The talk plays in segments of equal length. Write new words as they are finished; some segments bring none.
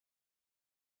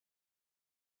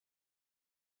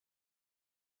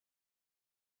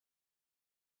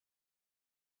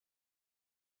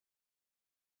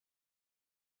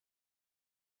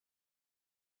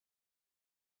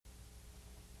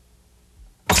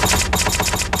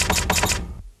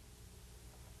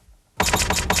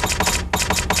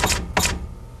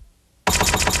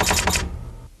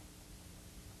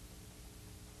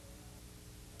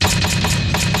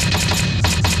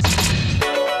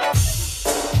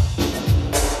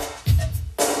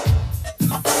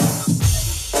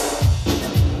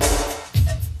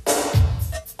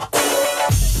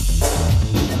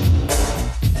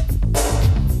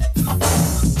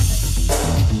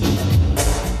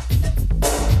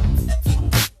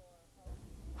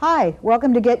Hi,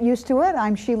 welcome to Get Used to It.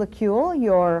 I'm Sheila Kuehl,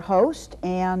 your host,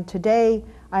 and today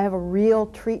I have a real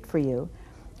treat for you.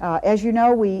 As you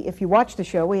know, if you watch the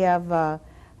show, we have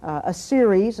a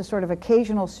series, a sort of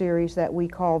occasional series that we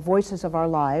call Voices of Our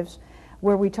Lives,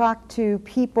 where we talk to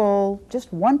people,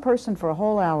 just one person for a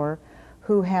whole hour,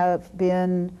 who have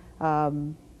been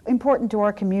important to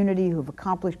our community, who've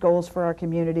accomplished goals for our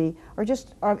community, or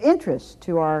just of interest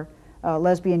to our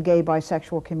lesbian, gay,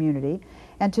 bisexual community.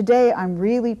 And today I'm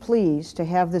really pleased to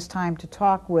have this time to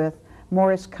talk with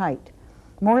Morris Kight.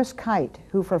 Morris Kight,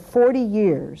 who for 40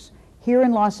 years here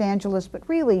in Los Angeles, but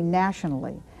really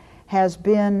nationally, has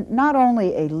been not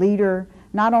only a leader,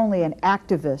 not only an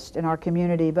activist in our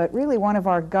community, but really one of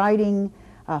our guiding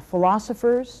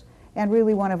philosophers and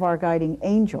really one of our guiding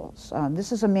angels.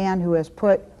 This is a man who has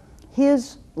put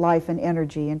his life and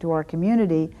energy into our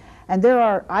community. And there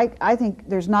are, I think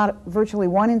there's not virtually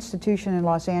one institution in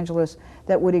Los Angeles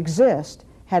that would exist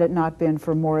had it not been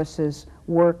for Morris's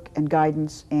work and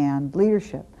guidance and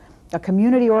leadership. A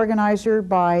community organizer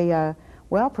by,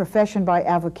 profession by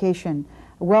avocation.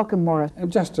 Welcome, Morris. I'm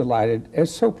just delighted.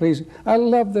 It's so pleasing. I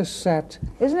love this set.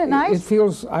 Isn't it nice? It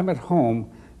feels I'm at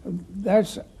home.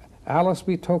 There's Alice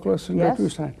B. Toklas and Yes.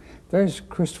 Gertrude Stein. There's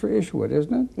Christopher Isherwood,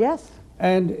 isn't it? Yes.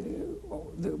 And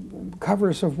the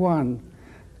covers of one.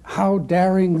 How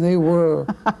daring they were.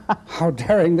 How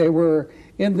daring they were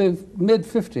in the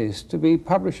mid-50s to be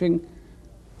publishing.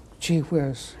 Gee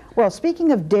whiz. Well,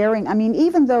 speaking of daring, I mean,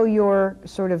 even though your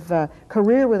sort of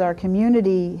career with our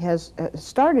community has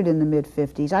started in the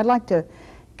mid-50s, I'd like to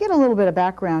get a little bit of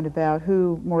background about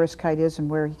who Morris Kight is and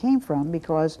where he came from,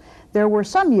 because there were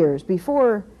some years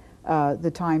before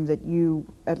the time that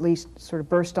you at least sort of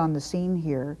burst on the scene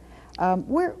here.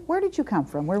 Where did you come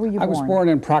from? Where were you born? I was born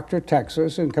in Proctor,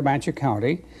 Texas, in Comanche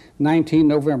County,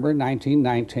 November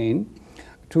 1919,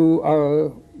 to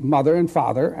a mother and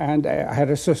father, and I had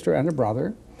a sister and a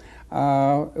brother.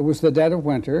 It was the dead of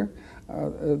winter.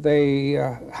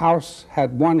 The house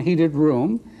had one heated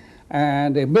room,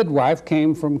 and a midwife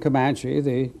came from Comanche,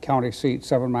 the county seat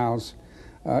 7 miles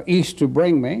east, to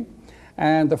bring me.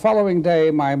 And the following day,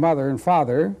 my mother and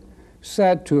father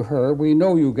said to her, "We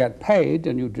know you get paid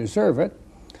and you deserve it.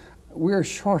 We're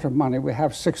short of money. We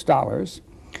have $6.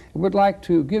 We'd like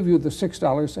to give you the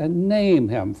 $6 and name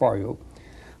him for you."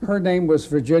 Her name was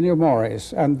Virginia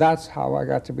Morris, and that's how I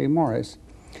got to be Morris.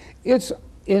 It's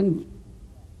in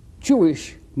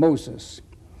Jewish Moses,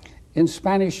 in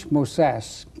Spanish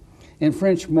Moses, in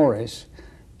French Morris,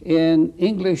 in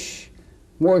English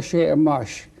Moshe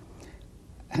Amash,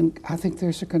 and I think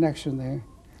there's a connection there.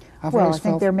 Well, I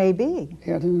think there may be.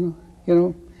 Yeah, you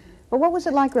know. But what was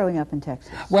it like growing up in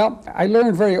Texas? Well, I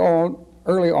learned very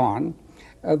early on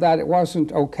that it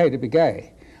wasn't okay to be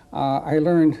gay. I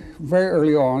learned very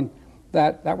early on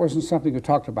that that wasn't something you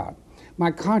talked about. My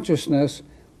consciousness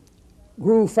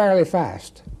grew fairly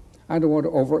fast. I don't want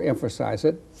to overemphasize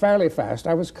it. Fairly fast.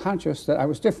 I was conscious that I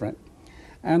was different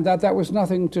and that that was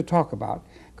nothing to talk about,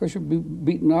 because you'd be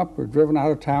beaten up or driven out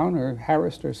of town or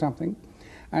harassed or something.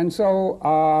 And so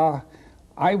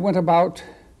I went about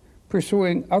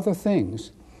pursuing other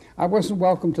things. I wasn't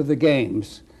welcome to the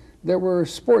games. There were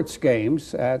sports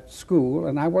games at school,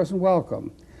 and I wasn't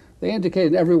welcome. They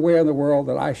indicated everywhere in the world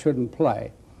that I shouldn't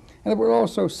play. And there were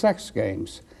also sex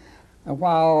games. And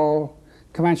while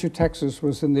Comanche, Texas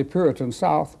was in the Puritan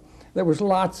South, there was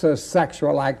lots of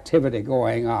sexual activity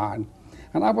going on,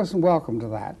 and I wasn't welcome to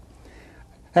that.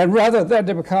 And rather than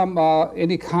to become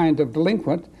any kind of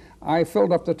delinquent, I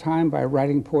filled up the time by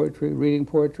writing poetry, reading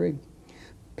poetry,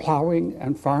 plowing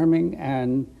and farming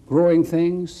and growing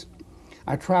things.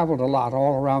 I traveled a lot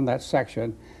all around that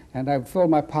section, and I filled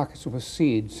my pockets with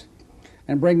seeds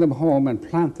and bring them home and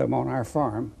plant them on our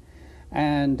farm.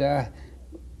 And there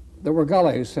were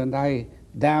gullies, and I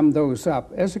dammed those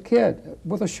up as a kid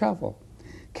with a shovel,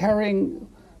 carrying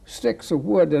sticks of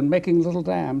wood and making little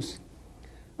dams.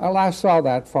 I last saw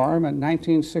that farm in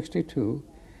 1962,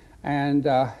 and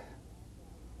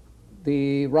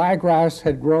the ryegrass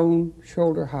had grown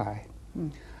shoulder high,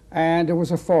 and there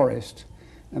was a forest,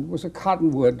 and there was a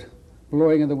cottonwood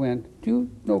blowing in the wind. Do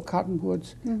you know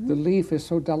cottonwoods? Mm-hmm. The leaf is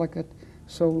so delicate,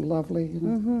 so lovely, you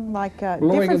know? Mm-hmm. Like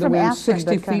blowing in the wind, aspen,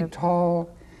 60 feet tall,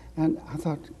 and I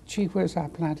thought, gee whiz, I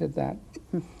planted that.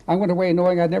 I went away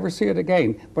knowing I'd never see it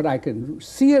again, but I can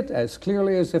see it as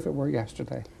clearly as if it were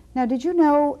yesterday. Now, did you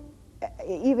know,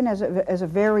 even as a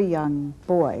very young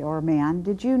boy or man,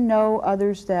 did you know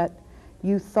others that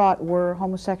you thought were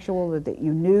homosexual or that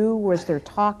you knew? Was there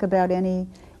talk about any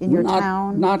in your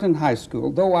town? Not in high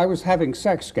school, though I was having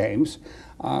sex games.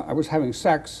 I was having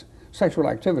sexual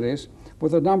activities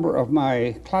with a number of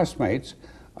my classmates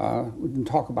We didn't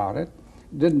talk about it,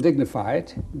 didn't dignify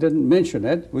it, didn't mention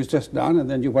it. It was just done, and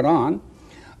then you went on.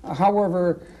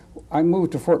 However, I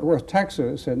moved to Fort Worth,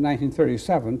 Texas in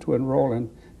 1937 to enroll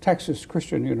in Texas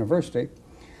Christian University,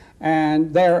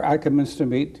 and there I commenced to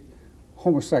meet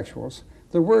homosexuals.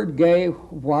 The word gay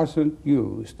wasn't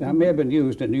used. Now, it may have been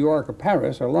used in New York or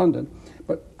Paris or London,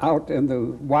 but out in the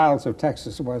wilds of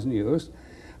Texas it wasn't used.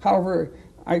 However,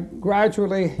 I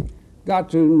gradually got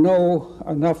to know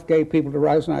enough gay people to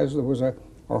recognize there was or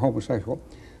homosexual,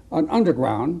 an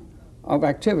underground of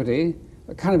activity,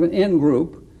 a kind of an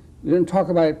in-group. You didn't talk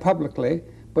about it publicly,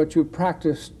 but you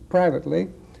practiced privately,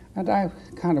 and I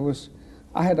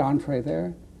had entree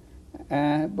there,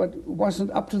 but it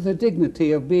wasn't up to the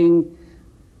dignity of being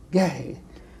gay.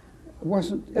 It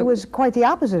wasn't. It was quite the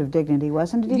opposite of dignity,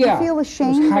 wasn't it? Did Yeah, you feel it was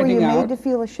ashamed? Were hiding you out. made to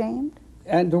feel ashamed?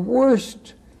 And the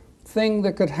worst thing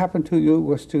that could happen to you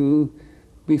was to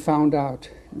be found out.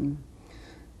 It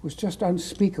was just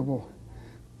unspeakable.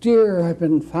 Dear, I've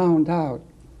been found out.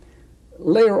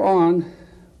 Later on,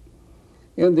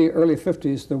 in the early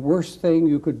 50s, the worst thing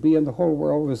you could be in the whole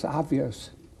world was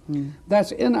obvious.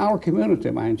 That's in our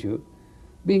community, mind you,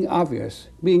 being obvious,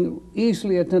 being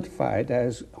easily identified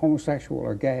as homosexual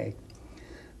or gay.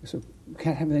 So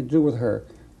can't have anything to do with her.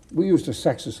 We used a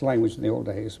sexist language in the old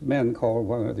days. Men called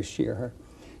one another she or her.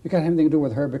 You can't have anything to do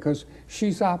with her because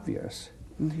she's obvious.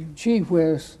 Gee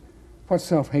whiz, what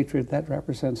self-hatred that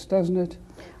represents, doesn't it?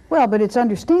 Well, but it's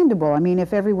understandable. I mean,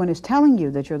 if everyone is telling you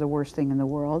that you're the worst thing in the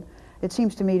world, it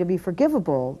seems to me to be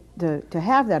forgivable to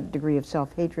have that degree of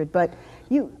self-hatred. But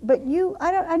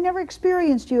I never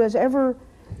experienced you as ever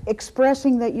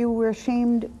expressing that you were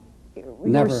ashamed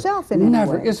yourself in any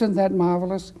Never. way. Isn't that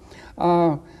marvelous?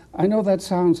 I know that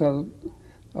sounds a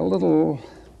little,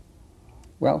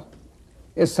 well,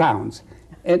 it sounds.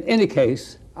 In any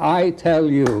case, I tell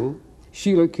you,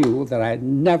 Sheila Kuehl, that I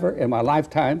never in my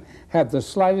lifetime had the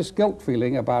slightest guilt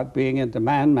feeling about being into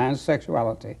man's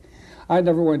sexuality. I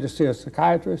never went to see a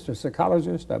psychiatrist, a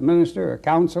psychologist, a minister, a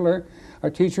counselor, a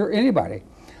teacher, anybody.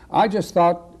 I just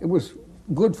thought it was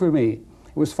good for me.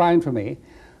 It was fine for me.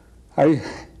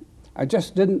 I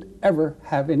just didn't ever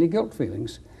have any guilt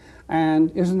feelings.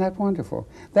 And isn't that wonderful?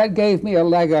 That gave me a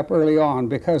leg up early on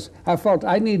because I felt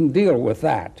I needn't deal with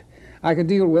that. I could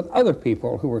deal with other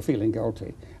people who were feeling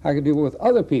guilty. I could deal with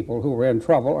other people who were in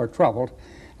trouble or troubled.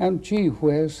 And gee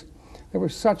whiz, there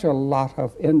was such a lot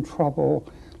of in trouble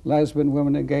lesbian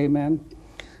women and gay men,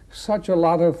 such a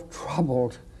lot of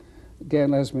troubled gay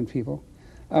and lesbian people.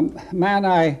 Man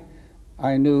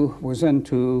I knew was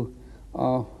into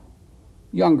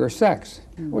younger sex.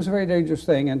 It was a very dangerous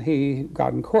thing, and he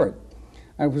got in court.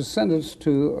 I was sentenced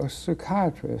to a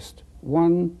psychiatrist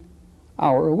 1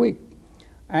 hour a week.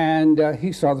 And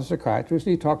he saw the psychiatrist,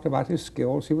 he talked about his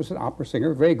skills. He was an opera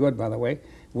singer, very good, by the way.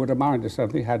 Would have amounted to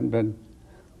something, hadn't been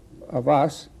of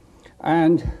us.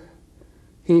 And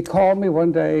he called me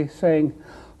one day saying,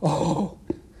 oh,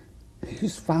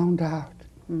 he's found out.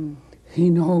 He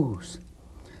knows.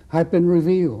 I've been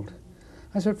revealed.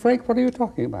 I said, Frank, what are you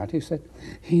talking about? He said,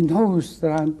 he knows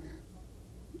that I'm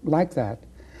like that.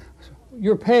 I said,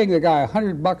 you're paying the guy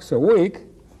 $100 a week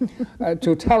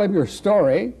to tell him your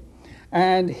story,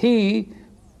 and he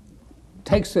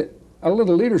takes it a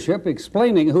little leadership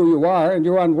explaining who you are, and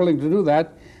you're unwilling to do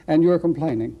that, and you're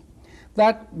complaining.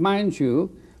 That, mind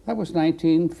you, that was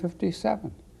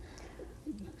 1957.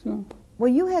 So,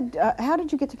 well, you had, how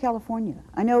did you get to California?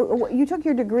 I know you took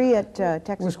your degree at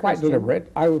Texas it was quite Christian.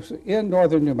 deliberate. I was in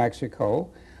northern New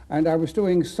Mexico, and I was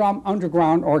doing some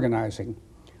underground organizing.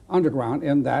 Underground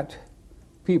in that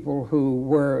people who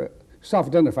were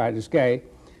self-identified as gay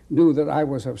knew that I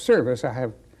was of service. I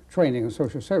have training in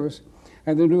social service,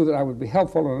 and they knew that I would be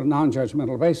helpful on a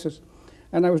non-judgmental basis.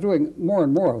 And I was doing more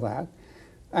and more of that.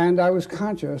 And I was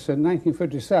conscious in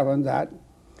 1957 that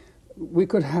we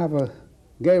could have a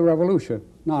gay revolution,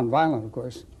 non-violent, of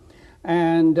course.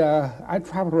 And I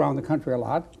traveled around the country a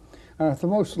lot. The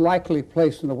most likely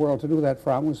place in the world to do that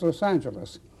from was Los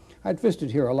Angeles. I'd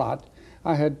visited here a lot.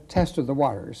 I had tested the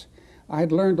waters. I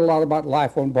had learned a lot about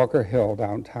life on Bunker Hill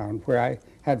downtown, where I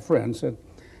had friends,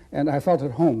 and I felt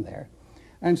at home there.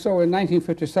 And so in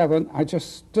 1957, I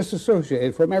just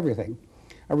disassociated from everything.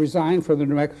 I resigned from the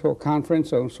New Mexico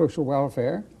Conference on Social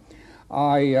Welfare.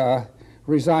 I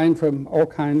resigned from all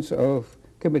kinds of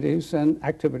committees and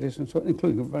activities, and so,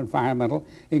 including environmental,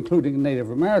 including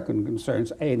Native American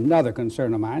concerns, another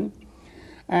concern of mine.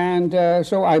 And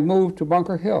so I moved to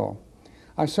Bunker Hill.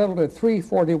 I settled at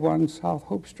 341 South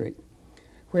Hope Street,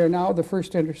 where now the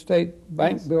First Interstate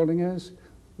Bank building is,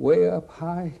 way up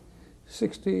high,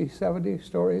 60, 70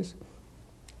 stories.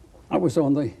 I was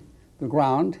on the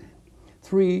ground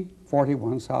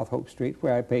 341 South Hope Street,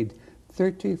 where I paid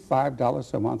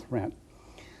 $35 a month rent.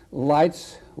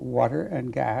 Lights, water,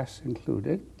 and gas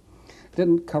included.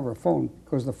 Didn't cover a phone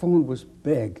because the phone was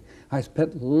big. I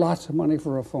spent lots of money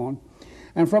for a phone.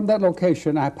 And from that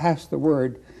location, I passed the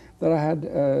word that I had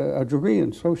a degree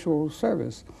in social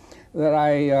service, that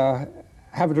I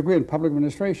have a degree in public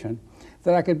administration,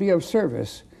 that I could be of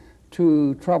service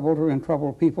to troubled or in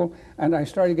trouble people, and I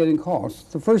started getting calls.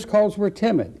 The first calls were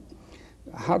timid,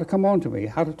 how to come on to me,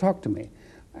 how to talk to me,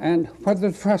 and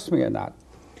whether to trust me or not.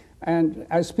 And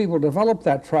as people developed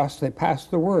that trust, they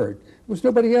passed the word. There was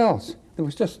nobody else. There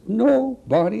was just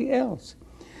nobody else.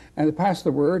 And they passed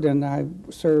the word, and I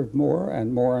served more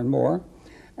and more and more,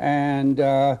 and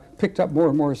picked up more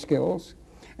and more skills.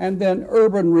 And then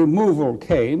urban removal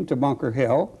came to Bunker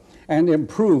Hill and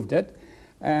improved it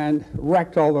and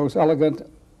wrecked all those elegant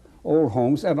old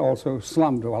homes and also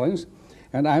slum dwellings.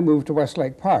 And I moved to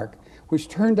Westlake Park, which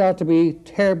turned out to be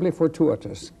terribly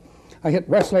fortuitous. I hit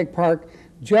Westlake Park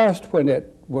just when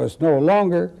it was no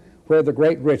longer where the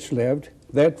great rich lived.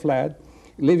 They'd fled,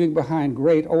 leaving behind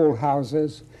great old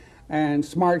houses and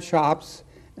smart shops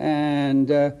and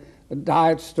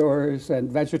diet stores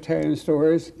and vegetarian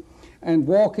stores, and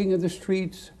walking in the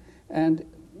streets, and it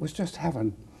was just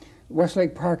heaven.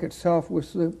 Westlake Park itself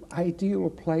was the ideal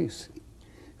place.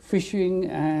 Fishing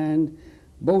and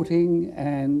boating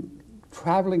and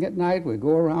traveling at night, we'd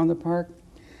go around the park.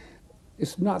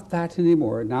 It's not that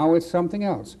anymore. Now it's something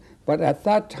else. But at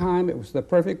that time, it was the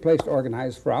perfect place to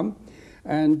organize from.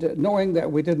 And knowing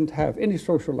that we didn't have any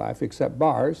social life except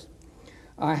bars,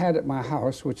 I had at my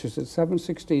house, which is at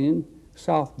 716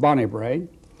 South Bonnie Brae,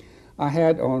 I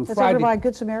had on That's Friday... over by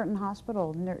Good Samaritan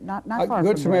Hospital, not far from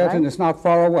Good Samaritan there, is not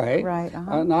far away. Right,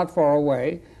 Not far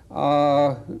away.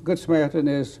 Good Samaritan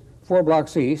is 4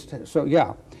 blocks east, so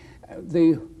yeah.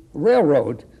 The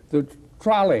railroad, the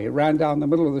trolley ran down the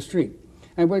middle of the street,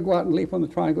 and we'd go out and leap on the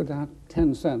trolley and go down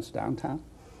 10 cents downtown.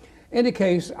 In any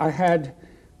case, I had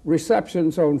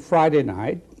receptions on Friday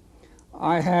night.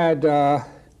 I had a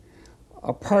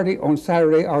party on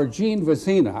Saturday. Our Gene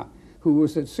Vecina, who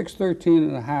was at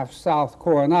 613.5 South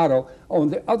Coronado on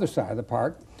the other side of the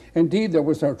park. Indeed, there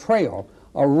was a trail,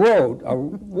 a road, a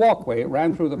walkway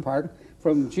ran through the park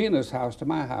from Gina's house to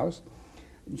my house.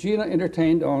 Gina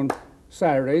entertained on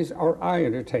Saturdays, or I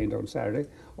entertained on Saturday,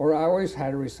 or I always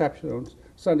had a reception on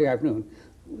Sunday afternoon.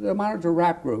 The amount of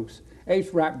rap groups, H.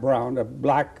 Rap Brown, a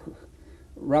black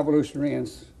revolutionary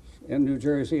in New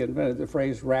Jersey, invented the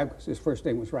phrase rap because his first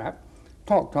name was Rap.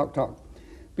 Talk, talk, talk.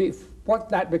 What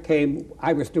that became,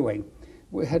 I was doing.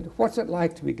 We had, what's it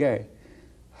like to be gay?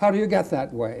 How do you get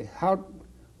that way? What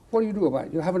do you do about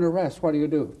it? You have an arrest, what do you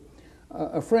do?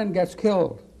 A friend gets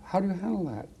killed, how do you handle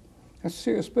that? That's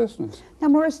serious business. Now,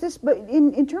 Morris, but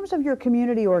in terms of your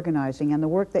community organizing and the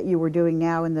work that you were doing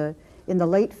now in the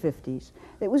late 50s,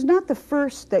 it was not the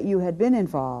first that you had been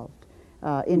involved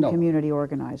in community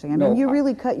organizing. I mean, you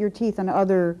really cut your teeth on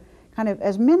other kind of,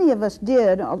 as many of us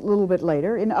did a little bit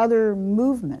later, in other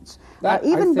movements. But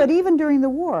even during the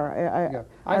war,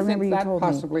 I remember you told me. I think that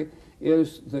possibly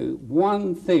is the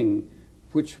one thing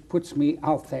which puts me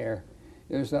out there,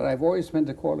 is that I've always been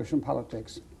to coalition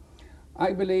politics.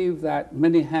 I believe that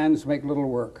many hands make little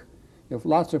work. If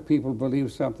lots of people believe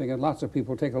something and lots of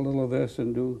people take a little of this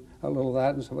and do a little of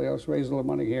that, and somebody else raises a little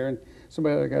money here and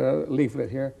somebody else got a leaflet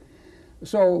here.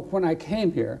 So when I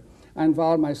came here, I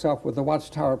involved myself with the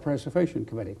Watchtower Preservation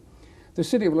Committee. The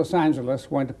city of Los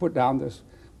Angeles wanted to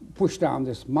push down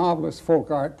this marvelous folk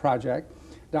art project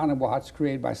down in Watts,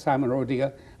 created by Simon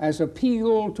Rodia, as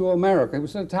appeal to America. He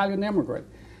was an Italian immigrant,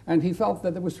 and he felt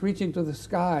that it was reaching to the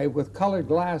sky with colored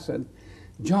glass and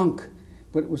junk,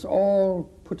 but it was all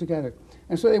put together.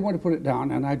 And so they wanted to put it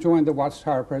down, and I joined the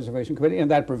Watchtower Preservation Committee, and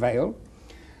that prevailed.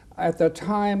 At the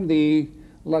time, the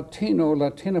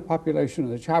Latina population of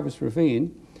the Chavez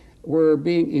Ravine were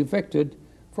being evicted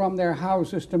from their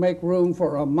houses to make room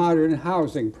for a modern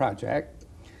housing project.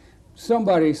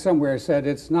 Somebody somewhere said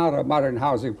it's not a modern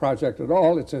housing project at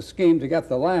all, it's a scheme to get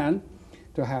the land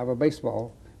to have a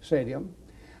baseball stadium.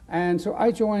 And so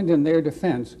I joined in their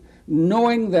defense,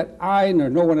 knowing that I nor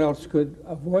no one else could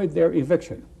avoid their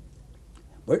eviction.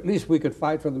 But at least we could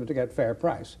fight for them to get fair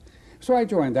price. So I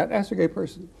joined that as a gay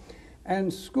person.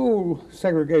 And school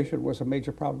segregation was a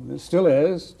major problem. It still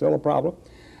is, still a problem.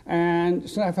 And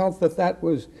so I felt that that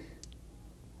was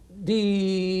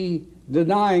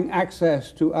denying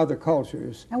access to other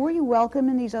cultures. And were you welcome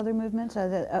in these other movements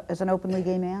as an openly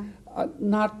gay man?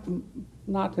 Not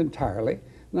entirely.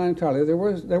 Not entirely. There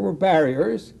were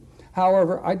barriers.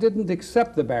 However, I didn't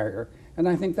accept the barrier. And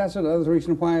I think that's another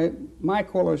reason why my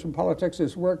coalition politics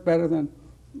has worked better than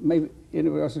maybe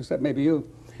anybody else except maybe you,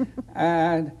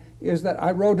 and is that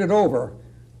I wrote it over.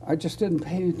 I just didn't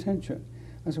pay attention.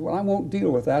 I said, well, I won't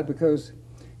deal with that, because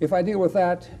if I deal with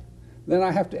that, then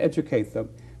I have to educate them.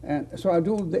 And so I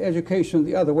do the education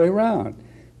the other way around.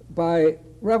 By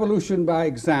revolution by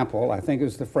example, I think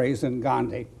is the phrase in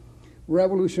Gandhi.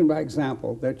 Revolution by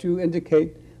example, that you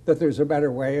indicate that there's a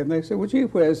better way, and they say, well, gee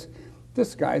whiz,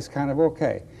 this guy's kind of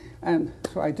okay. And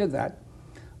so I did that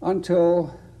until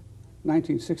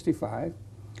 1965,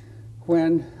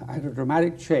 when I had a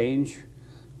dramatic change,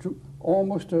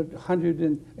 almost a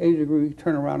 180-degree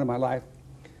turnaround in my life.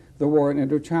 The war in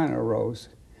Indochina arose.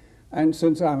 And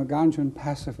since I'm a Ganjan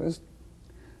pacifist,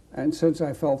 and since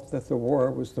I felt that the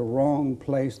war was the wrong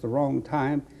place, the wrong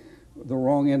time, the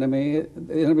wrong enemy,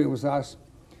 the enemy was us,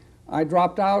 I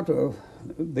dropped out of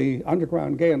the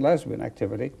underground gay and lesbian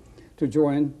activity to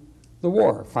join the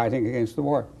war, fighting against the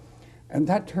war. And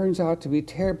that turns out to be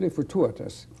terribly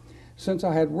fortuitous. Since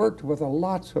I had worked with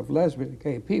lots of lesbian and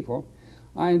gay people,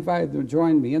 I invited them to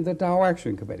join me in the Dow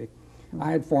Action Committee.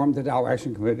 I had formed the Dow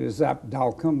Action Committee to zap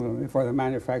Dow Company for the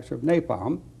manufacture of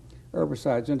napalm,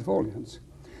 herbicides, and defoliants.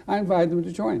 I invited them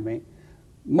to join me.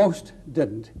 Most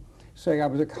didn't, saying I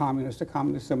was a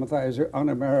communist sympathizer,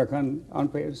 un-American,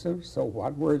 unpaid. So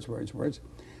what? Words, words, words.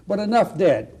 But enough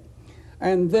did.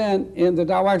 And then in the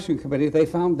Dow Action Committee, they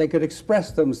found they could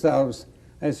express themselves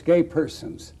as gay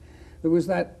persons. There was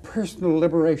that personal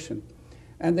liberation.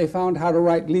 And they found how to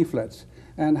write leaflets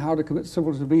and how to commit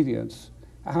civil disobedience,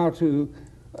 how to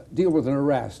deal with an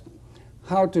arrest,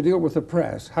 how to deal with the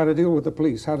press, how to deal with the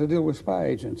police, how to deal with spy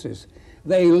agencies.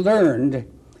 They learned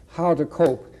how to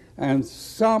cope, and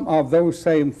some of those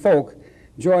same folk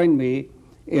joined me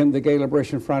in the Gay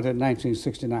Liberation Front in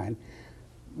 1969.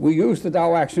 We used the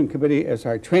Dow Action Committee as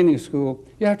our training school.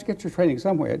 You have to get your training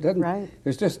somewhere. It doesn't. Right.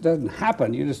 It just doesn't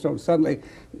happen. You just don't suddenly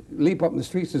leap up in the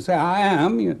streets and say, I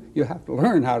am. You have to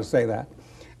learn how to say that.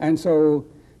 And so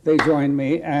they joined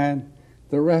me, and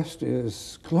the rest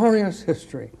is glorious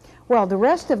history. Well, the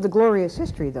rest of the glorious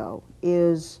history, though,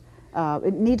 is,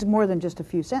 it needs more than just a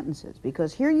few sentences,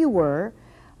 because here you were,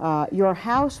 your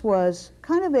house was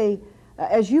kind of a,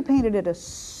 as you painted it, a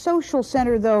social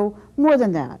center, though more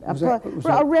than that,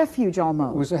 a refuge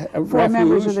almost. It was a for refuge,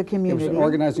 members of the community. It was an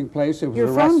organizing place. It was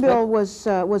your a phone respite. bill was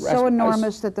so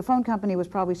enormous that the phone company was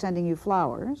probably sending you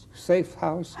flowers. Safe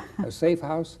house,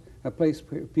 a place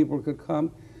where people could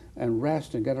come and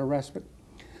rest and get a respite.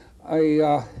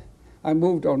 I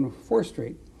moved on 4th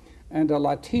Street, and a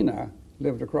Latina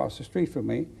lived across the street from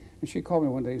me, and she called me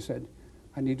one day and said,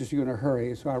 I need to see you in a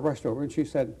hurry. So I rushed over, and she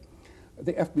said,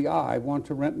 the FBI want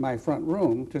to rent my front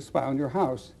room to spy on your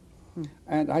house.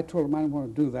 And I told them I didn't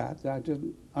want to do that. I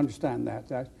didn't understand that.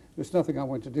 There's nothing I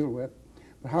want to deal with.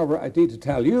 But however, I need to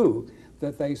tell you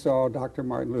that they saw Dr.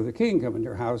 Martin Luther King come in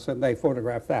your house, and they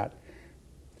photographed that.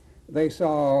 They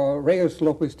saw Reyes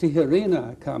Lopez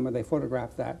Tijerina come, and they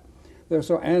photographed that. They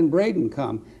saw Ann Braden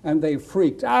come, and they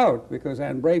freaked out because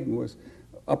Ann Braden was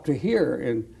up to here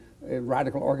in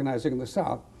radical organizing in the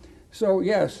South. So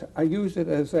yes, I used it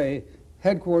as a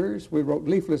headquarters. We wrote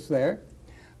leaflets there.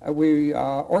 We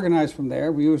organized from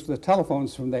there. We used the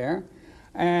telephones from there.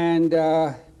 And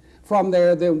from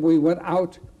there, then we went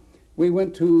out. We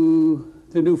went to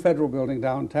the new federal building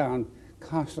downtown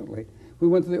constantly. We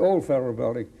went to the old federal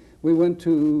building. We went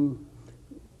to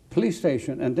police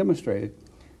station and demonstrated.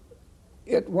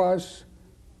 It was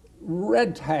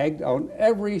red tagged on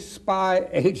every spy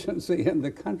agency in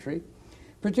the country,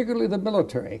 particularly the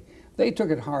military. They took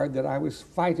it hard that I was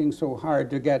fighting so hard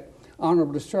to get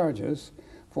honorable discharges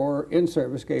for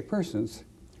in-service gay persons.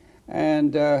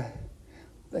 And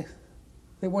they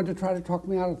wanted to try to talk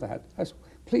me out of that. I said,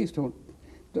 please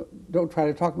don't try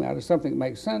to talk me out of something that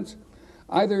makes sense.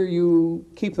 Either you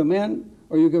keep them in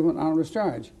or you give them an honorable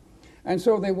discharge. And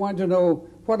so they wanted to know,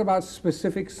 what about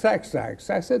specific sex acts?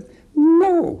 I said,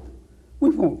 no, we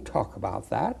won't talk about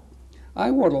that. I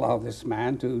won't allow this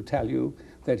man to tell you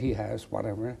that he has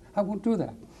whatever. I won't do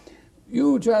that.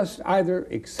 You just either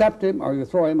accept him or you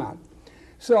throw him out.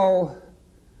 So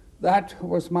that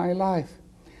was my life.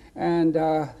 And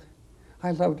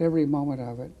I loved every moment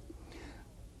of it.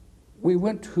 We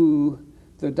went to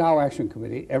the Dow Action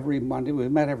Committee every Monday. We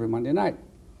met every Monday night.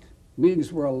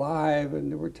 Meetings were alive,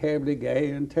 and they were terribly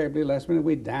gay and terribly lesbian, and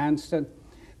we danced. And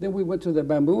then we went to the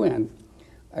Bamboo Inn,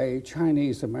 a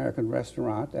Chinese-American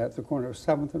restaurant at the corner of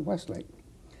 7th and Westlake.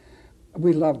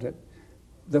 We loved it.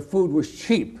 The food was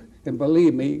cheap, and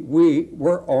believe me, we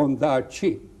were on the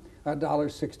cheap,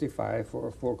 $1.65 for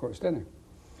a full-course dinner.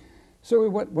 So we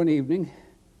went one evening.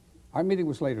 Our meeting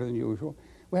was later than usual.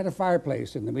 We had a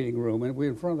fireplace in the meeting room, and we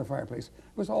were in front of the fireplace.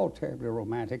 It was all terribly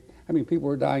romantic. I mean, people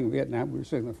were dying in Vietnam. We were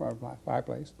sitting in the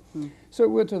fireplace. So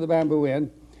we went to the Bamboo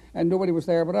Inn, and nobody was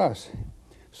there but us.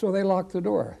 So they locked the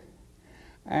door.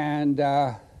 And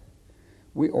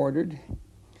we ordered,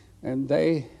 and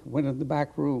they went in the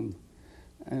back room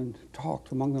and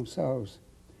talked among themselves.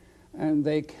 And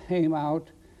they came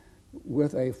out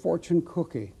with a fortune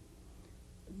cookie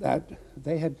that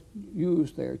they had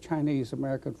used their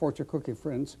Chinese-American fortune cookie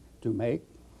friends to make.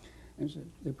 And so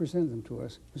they presented them to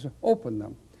us. We said, open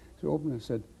them. So we opened them and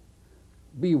said,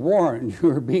 be warned,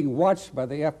 you're being watched by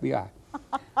the FBI.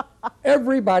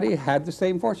 Everybody had the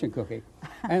same fortune cookie.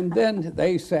 And then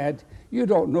they said, you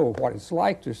don't know what it's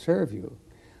like to serve you.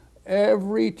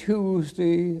 Every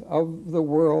Tuesday of the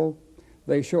world,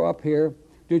 they show up here.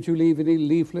 Did you leave any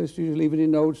leaflets? Did you leave any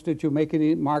notes? Did you make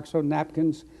any marks on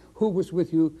napkins? Who was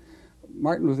with you?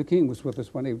 Martin Luther King was with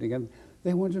us one evening, and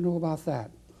they wanted to know about that.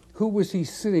 Who was he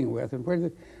sitting with? And where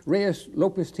did Reyes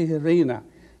Lopez Tijerina,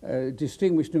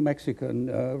 distinguished New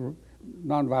Mexican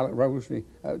nonviolent revolutionary,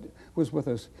 was with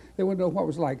us. They wanted to know what it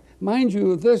was like. Mind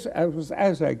you, this was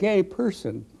as a gay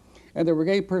person, and there were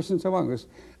gay persons among us.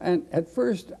 And at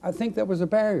first, I think that was a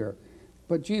barrier.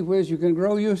 But gee whiz, you can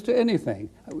grow used to anything.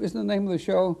 Isn't the name of the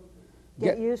show?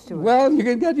 Get used to it. Well, you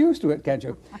can get used to it, can't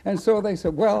you? And so they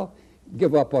said, well,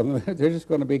 give up on them. They're just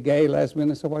going to be gay last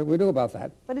minute, so what do we do about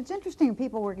that? But it's interesting,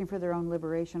 people working for their own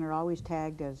liberation are always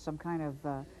tagged as some kind of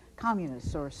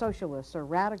communists or socialists or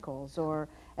radicals, or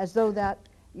as though that,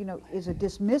 you know, is a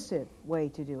dismissive way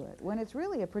to do it, when it's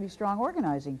really a pretty strong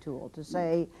organizing tool to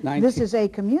say, this is a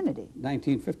community.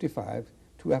 1955,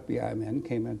 2 FBI men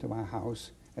came into my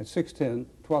house at 610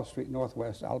 12th Street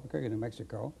Northwest, Albuquerque, New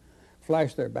Mexico,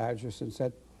 flashed their badges and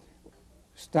said,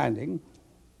 standing,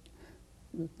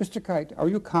 Mr. Kight, are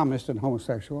you communist and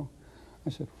homosexual? I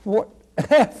said,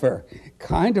 whatever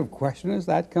kind of question is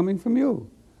that coming from you?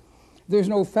 There's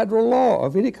no federal law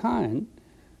of any kind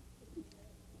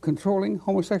controlling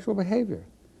homosexual behavior.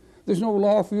 There's no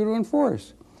law for you to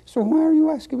enforce. So why are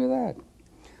you asking me that?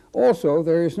 Also,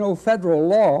 there is no federal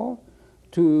law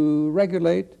to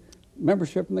regulate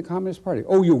membership in the Communist Party.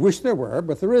 Oh, you wish there were,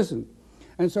 but there isn't.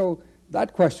 And so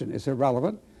that question is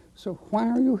irrelevant. So why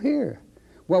are you here?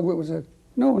 Well, it was a,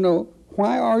 no,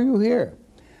 why are you here?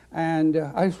 And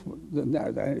I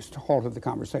halted the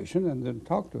conversation and then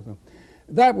talked to them.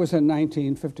 That was in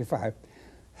 1955.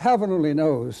 Heaven only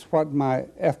knows what my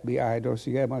FBI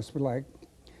dossier must be like.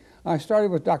 I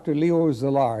started with Dr. Leo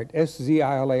Szilard,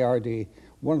 S-Z-I-L-A-R-D,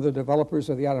 one of the developers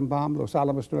of the atom bomb, Los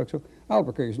Alamos, New Mexico.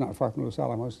 Albuquerque is not far from Los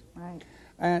Alamos. Right.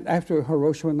 And after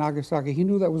Hiroshima and Nagasaki, he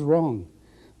knew that was wrong,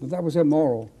 that was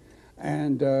immoral.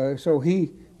 And so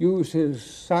he used his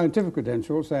scientific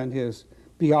credentials and his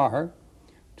PR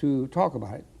to talk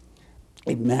about it.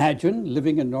 Imagine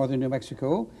living in northern New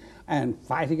Mexico and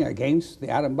fighting against the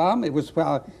atom bomb. It was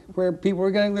where people were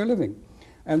getting their living.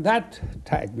 And that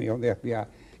tagged me on the FBI.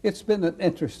 It's been an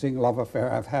interesting love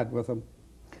affair I've had with them.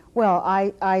 Well,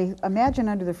 I imagine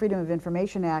under the Freedom of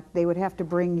Information Act, they would have to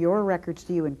bring your records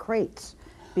to you in crates,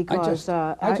 because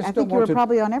I think you were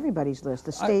probably on everybody's list,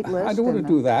 the state list. I don't want to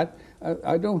do that.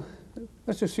 I don't.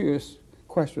 That's a serious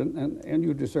question, and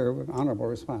you deserve an honorable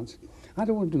response. I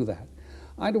don't want to do that.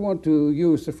 I don't want to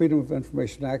use the Freedom of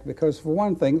Information Act because, for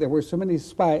one thing, there were so many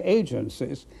spy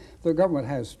agencies. The government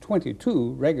has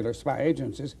 22 regular spy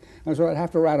agencies, and so I'd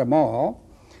have to write them all.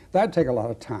 That'd take a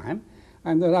lot of time.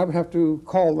 And then I would have to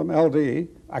call them LD.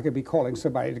 I could be calling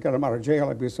somebody to get them out of jail.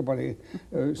 I'd be somebody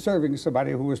serving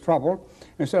somebody who was troubled.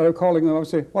 Instead of calling them, I would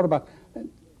say, what about?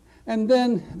 And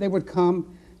then they would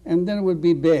come, and then it would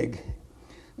be big.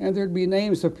 And there'd be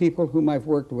names of people whom I've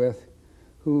worked with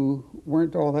who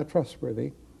weren't all that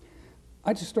trustworthy.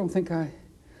 I just don't think I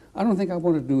don't think I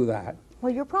want to do that.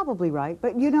 Well, you're probably right.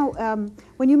 But you know,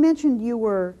 when you mentioned you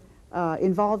were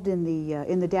involved in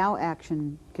the Dow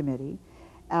Action Committee,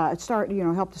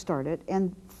 helped to start it,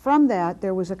 and from that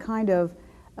there was a kind of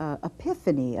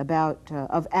epiphany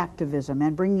of activism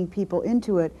and bringing people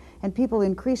into it, and people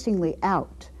increasingly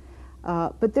out.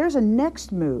 But there's a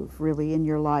next move, really, in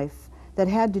your life that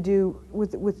had to do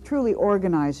with truly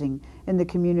organizing in the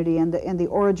community and the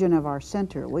origin of our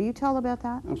center. Will you tell about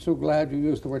that? I'm so glad you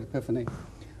used the word epiphany.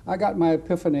 I got my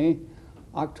epiphany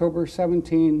October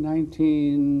 17,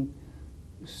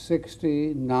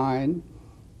 1969,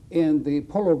 in the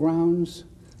polo grounds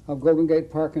of Golden Gate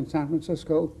Park in San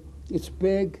Francisco. It's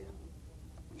big,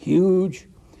 huge,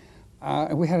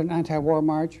 and we had an anti-war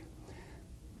march.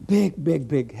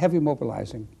 Big, heavy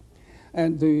mobilizing.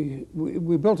 And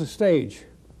we built a stage,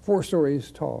 4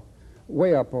 stories tall,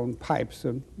 way up on pipes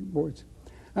and boards.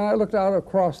 And I looked out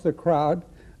across the crowd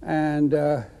And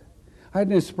I had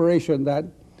an inspiration that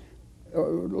a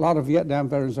lot of Vietnam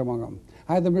veterans among them.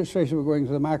 I had the inspiration of going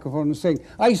to the microphone and saying,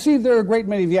 I see there are a great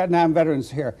many Vietnam veterans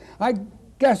here. I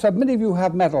guess many of you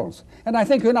have medals, and I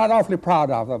think you're not awfully proud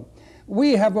of them.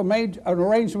 We have made an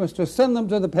arrangement to send them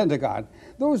to the Pentagon.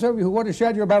 Those of you who want to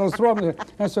shed your medals, throw them there.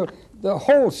 And so the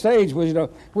whole stage was, we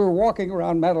were walking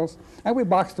around medals, and we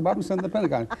boxed them up and sent them to the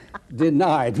Pentagon.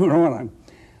 Denied,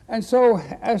 And so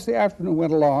as the afternoon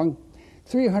went along,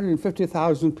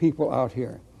 350,000 people out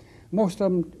here, most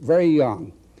of them very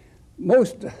young,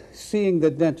 most seeing the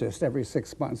dentist every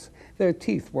 6 months. Their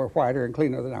teeth were whiter and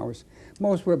cleaner than ours.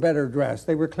 Most were better dressed.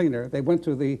 They were cleaner. They went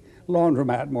to the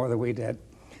laundromat more than we did.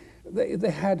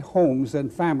 They had homes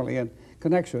and family and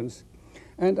connections.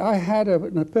 And I had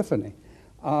an epiphany.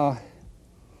 Let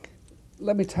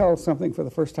me tell something for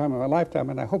the first time in my lifetime,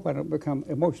 and I hope I don't become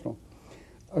emotional.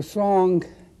 A song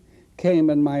came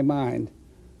in my mind.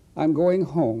 I'm going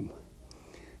home.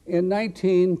 In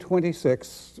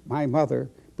 1926, my mother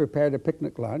prepared a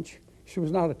picnic lunch. She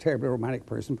was not a terribly romantic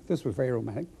person, but this was very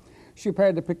romantic. She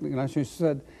prepared the picnic lunch and she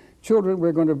said, children,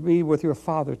 we're going to be with your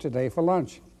father today for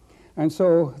lunch. And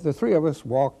so the three of us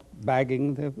walked,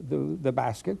 bagging the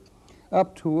basket,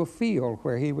 up to a field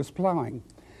where he was plowing.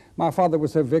 My father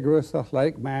was a vigorous,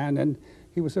 athletic man, and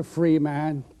he was a free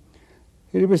man.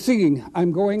 He was singing,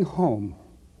 I'm going home.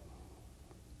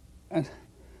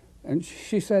 And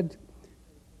she said,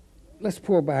 let's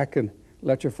pull back and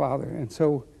let your father. And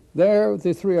so there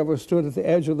the three of us stood at the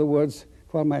edge of the woods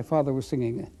while my father was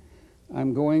singing,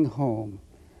 I'm going home.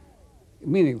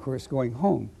 Meaning, of course, going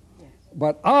home. Yes.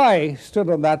 But I stood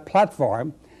on that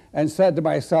platform and said to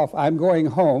myself, I'm going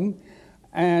home.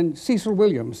 And Cecil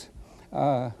Williams,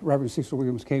 Reverend Cecil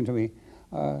Williams came to me.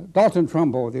 Dalton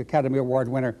Trumbo, the Academy Award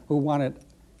winner, who won it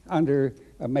under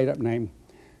a made-up name.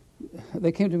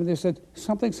 They came to me and they said,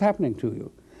 something's happening to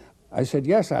you. I said,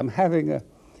 yes, I'm having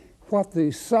what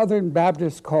the Southern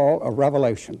Baptists call a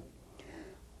revelation.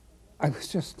 I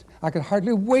could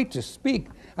hardly wait to speak.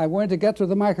 I wanted to get to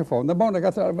the microphone. The moment I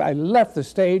got there, I left the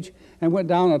stage and went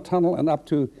down a tunnel and up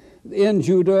to in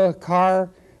Judah car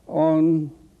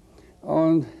on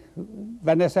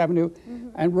Van Ness Avenue,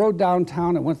 and rode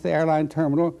downtown and went to the airline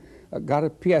terminal, got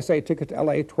a PSA ticket to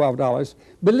LA, $12.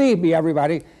 Believe me,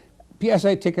 everybody,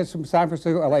 PSA tickets from San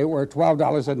Francisco to LA were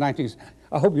 $12 in 19.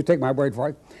 I hope you take my word for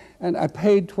it. And I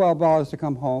paid $12 to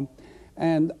come home,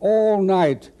 and all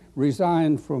night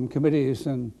resigned from committees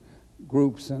and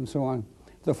groups and so on.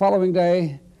 The following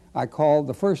day, I called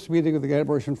the first meeting of the Gay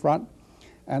Liberation Front,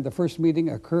 and the first meeting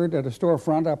occurred at a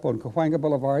storefront up on Cahuenga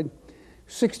Boulevard.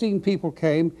 16 people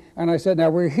came, and I said, now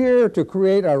we're here to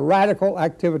create a radical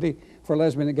activity for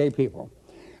lesbian and gay people.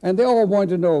 And they all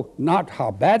wanted to know not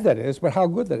how bad that is, but how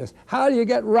good that is. How do you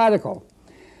get radical?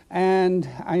 And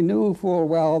I knew full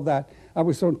well that I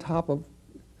was on top of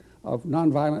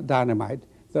nonviolent dynamite,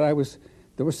 that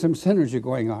there was some synergy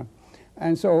going on.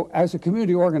 And so as a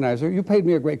community organizer, you paid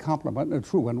me a great compliment, a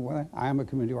true one. I am a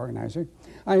community organizer.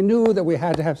 I knew that we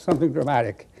had to have something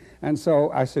dramatic. And so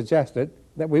I suggested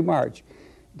that we march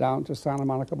down to Santa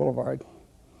Monica Boulevard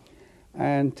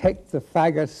and take the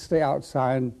faggot stay out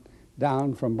sign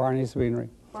down from Barney's Beanery.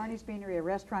 Barney's Beanery, a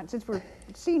restaurant, since we're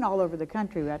seen all over the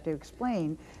country, we have to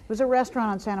explain. It was a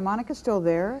restaurant on Santa Monica, still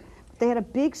there. They had a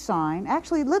big sign.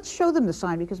 Actually, let's show them the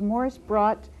sign because Morris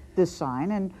brought this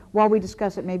sign, and while we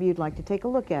discuss it, maybe you'd like to take a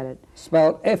look at it.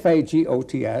 Spelled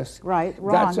F-A-G-O-T-S. Right,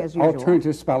 wrong That's as usual.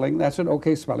 Alternative spelling. That's an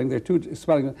okay spelling. There are two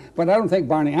spellings. But I don't think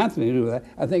Barney Anthony knew that.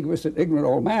 I think it was an ignorant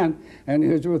old man, and he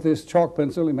was with his chalk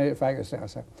pencil, he made it faggot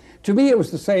style. To me, it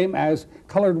was the same as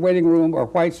colored waiting room or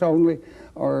whites only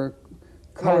or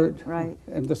colored right.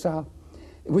 in the South.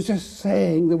 It was just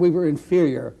saying that we were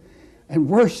inferior. And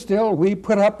worse still, we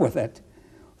put up with it.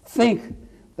 Think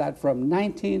that from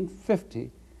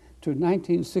 1950 to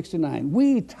 1969,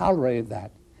 we tolerated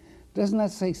that. Doesn't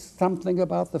that say something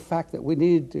about the fact that we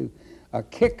needed a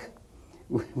kick?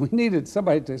 We needed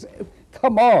somebody to say,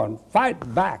 come on,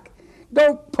 fight back.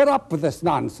 Don't put up with this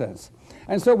nonsense.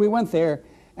 And so we went there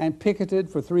and picketed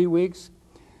for 3 weeks.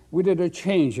 We did a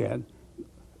change-in.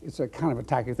 It's a kind of a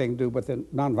tacky thing to do, but the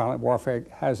nonviolent warfare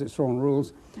has its own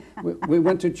rules. We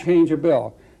went to change a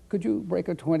bill. Could you break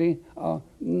a 20?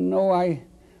 No, I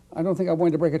don't think I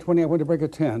wanted to break a 20, I wanted to break a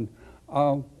 10.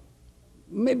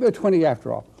 Maybe a 20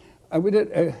 after all. We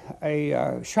did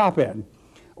a shop-in,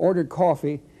 ordered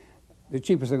coffee, the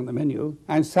cheapest thing on the menu,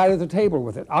 and sat at the table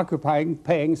with it, occupying,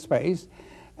 paying space,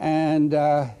 and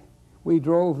we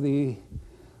drove the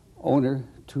owner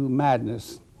to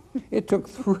madness. It took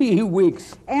 3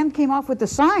 weeks. And came off with the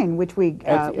sign, which we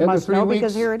must know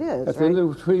because here it is. At the end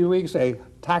of 3 weeks, a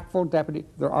tactful deputy.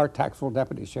 There are tactful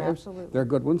deputy sheriffs. Absolutely. They're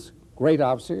good ones, great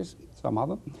officers, some of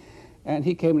them. And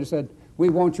he came and said, "We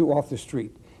want you off the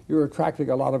street. You're attracting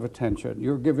a lot of attention.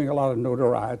 You're giving a lot of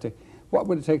notoriety. What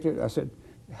would it take to?" I said,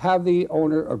 "Have the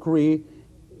owner agree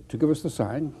to give us the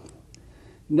sign.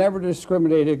 Never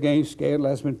discriminate against gay and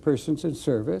lesbian persons in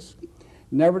service.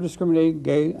 Never discriminate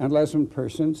gay and lesbian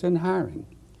persons in hiring."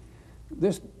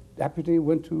 This deputy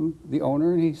went to the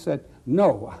owner and he said,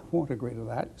 "No, I won't agree to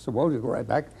that." So we'll just go right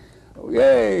back.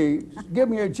 "Yay, give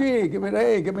me a G, give me an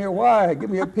A, give me a Y, give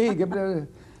me a P, give me a..."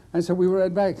 And so we were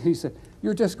right back. He said,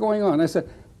 "You're just going on." I said,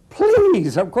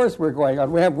 "Please, of course we're going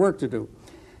on. We have work to do."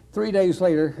 3 days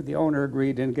later, the owner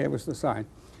agreed and gave us the sign.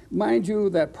 Mind you,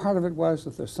 that part of it was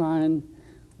that the sign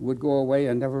would go away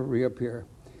and never reappear.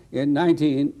 In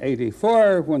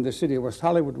 1984, when the city of West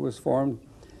Hollywood was formed,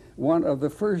 one of the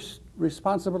first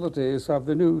responsibilities of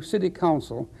the new city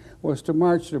council was to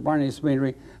march to Barney's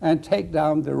Beanery and take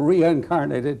down the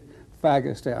reincarnated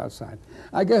faggot stay outside.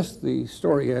 I guess the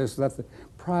story is that the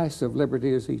price of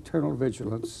liberty is eternal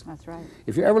vigilance. That's right.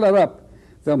 If you ever let up,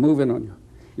 they'll move in on you.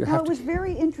 It was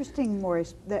very interesting,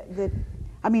 Morris, that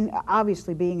I mean,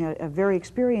 obviously being a very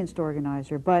experienced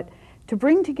organizer, but to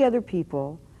bring together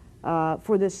people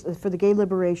for the Gay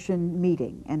Liberation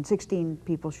meeting, and 16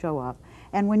 people show up.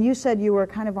 And when you said you were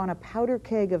kind of on a powder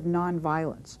keg of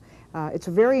nonviolence, it's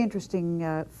a very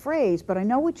interesting phrase, but I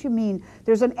know what you mean.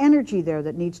 There's an energy there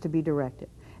that needs to be directed.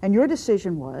 And your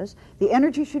decision was the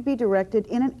energy should be directed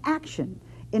in an action,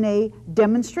 in a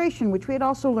demonstration, which we had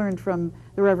also learned from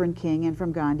the Reverend King and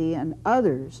from Gandhi and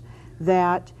others,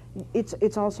 that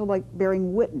it's also like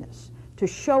bearing witness, to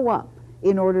show up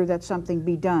in order that something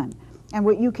be done. And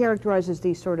what you characterize as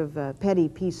these sort of petty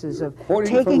pieces of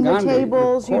taking the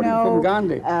tables, you know,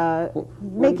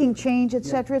 making change,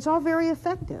 etc. It's all very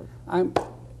effective. I'm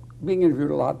being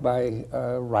interviewed a lot by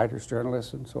writers,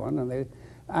 journalists, and so on, and they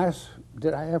ask,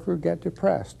 did I ever get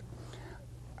depressed?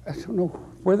 I don't know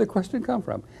where the question come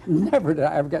from. Never did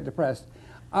I ever get depressed.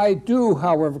 I do,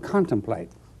 however,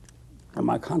 contemplate. And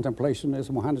my contemplation is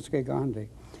Mohandas K. Gandhi.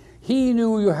 He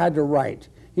knew you had to write.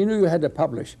 He knew you had to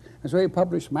publish. And so he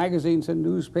published magazines and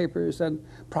newspapers and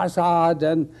Prasad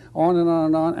and on and on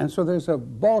and on. And so there's a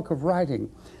bulk of writing.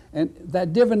 And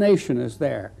that divination is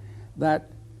there,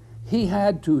 that he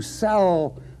had to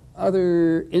sell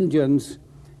other Indians,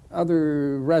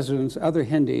 other residents, other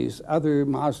Hindus, other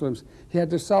Muslims. He had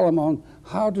to sell them on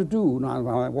how to do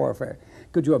nonviolent warfare.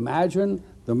 Could you imagine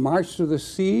the march to the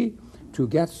sea to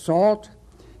get salt?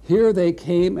 Here they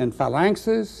came in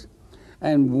phalanxes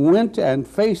and went and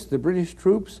faced the British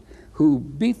troops who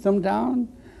beat them down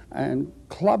and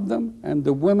clubbed them, and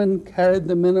the women carried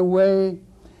the men away,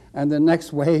 and the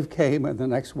next wave came, and the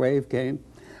next wave came.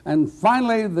 And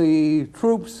finally the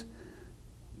troops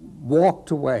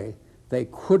walked away. They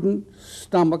couldn't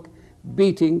stomach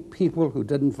beating people who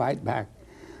didn't fight back.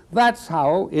 That's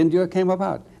how India came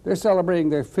about. They're celebrating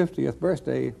their 50th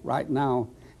birthday right now.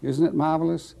 Isn't it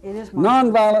marvelous? It is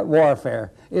marvelous. Nonviolent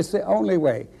warfare. It's the only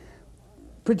way.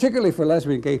 Particularly for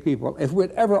lesbian gay people, if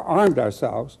we'd ever armed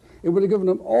ourselves, it would have given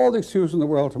them all the excuse in the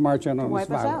world to march in on us.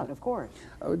 Wipe us out, of course.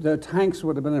 The tanks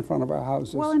would have been in front of our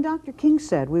houses. Well, and Dr. King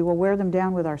said, we will wear them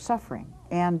down with our suffering.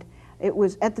 And it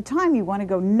was, at the time, you want to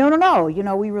go, no, no, no, you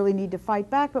know, we really need to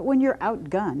fight back. But when you're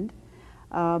outgunned,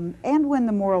 and when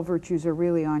the moral virtues are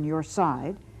really on your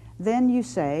side, then you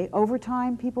say, over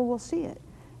time, people will see it.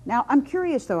 Now, I'm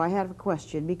curious, though, I have a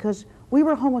question, because we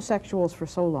were homosexuals for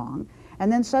so long,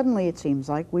 and then suddenly it seems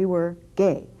like we were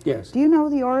gay. Yes. Do you know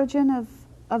the origin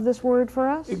of this word for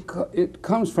us? It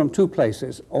comes from two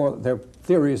places, or their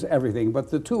theory is everything, but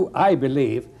the two, I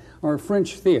believe, are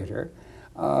French theater,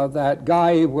 that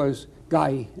Guy,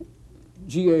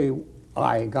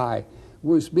 G-A-I, Guy,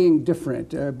 was being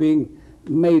different, being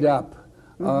made up,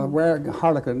 wearing a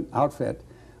harlequin outfit,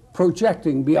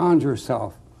 projecting beyond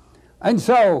yourself. And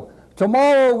so,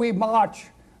 tomorrow we march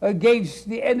against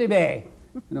the enemy.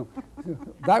 You know,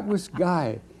 that was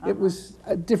Guy. It was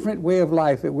a different way of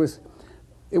life. It was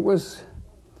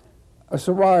a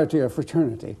sorority, a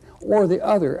fraternity. Or the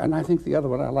other, and I think the other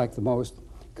one I like the most,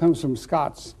 comes from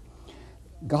Scots.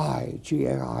 Guy,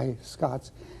 G-A-I,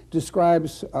 Scots,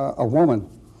 describes a woman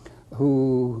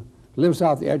who lives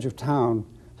out the edge of town,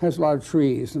 has a lot of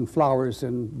trees and flowers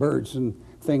and birds and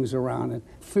things around,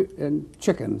 and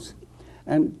chickens,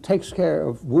 and takes care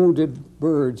of wounded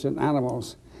birds and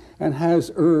animals, and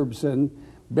has herbs and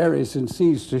berries and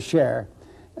seeds to share,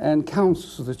 and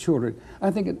counts the children.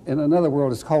 I think in another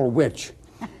world it's called witch.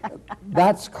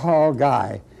 That's called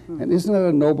Guy. And isn't it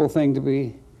a noble thing to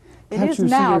be? It is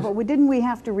now, but didn't we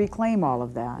have to reclaim all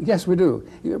of that? Yes, we do.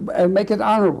 And make it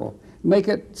honorable. Make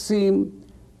it seem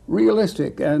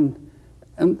realistic, and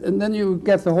then you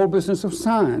get the whole business of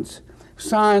science.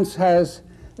 Science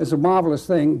is a marvelous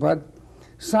thing, but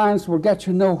science will get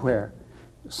you nowhere.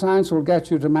 Science will get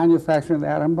you to manufacturing the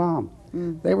atom bomb.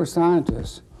 They were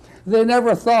scientists. They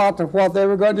never thought of what they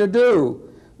were going to do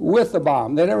with the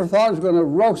bomb. They never thought it was going to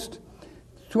roast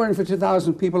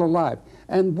 250,000 people alive.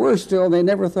 And worse still, they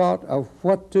never thought of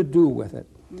what to do with it.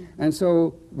 And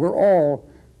so we're all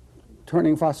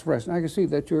turning phosphorescent. I can see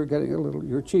that you're getting a little,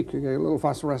 your cheek, you're getting a little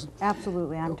phosphorescent.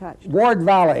 Absolutely, I'm touched. Ward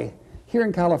Valley, here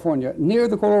in California, near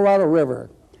the Colorado River,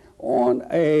 on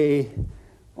a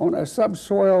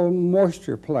subsoil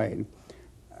moisture plain,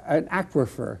 an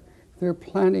aquifer, they're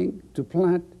planning to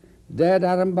plant dead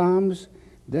atom bombs,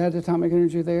 dead atomic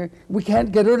energy there. We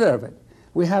can't get rid of it.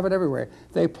 We have it everywhere.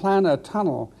 They plan a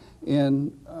tunnel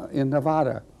in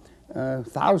Nevada,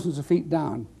 thousands of feet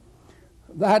down.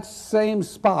 That same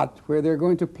spot where they're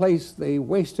going to place the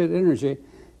wasted energy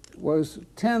was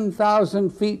 10,000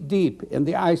 feet deep in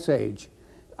the Ice Age.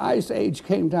 Ice Age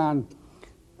came down.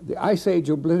 The Ice Age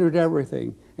obliterated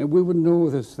everything, and we wouldn't know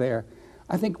this there.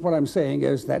 I think what I'm saying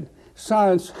is that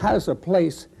science has a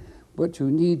place, but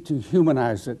you need to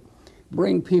humanize it,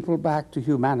 bring people back to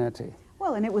humanity.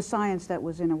 Well, and it was science that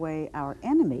was, in a way, our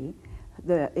enemy.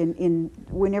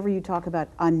 Whenever you talk about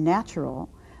unnatural,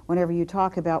 whenever you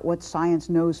talk about what science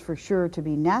knows for sure to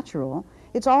be natural,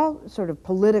 it's all sort of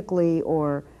politically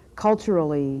or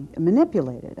culturally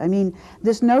manipulated. I mean,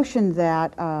 this notion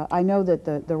that I know that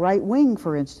the right wing,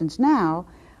 for instance, now,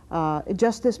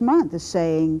 just this month is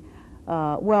saying,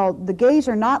 well, the gays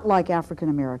are not like African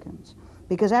Americans,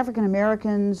 because African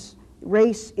Americans'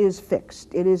 race is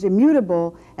fixed. It is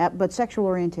immutable, but sexual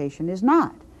orientation is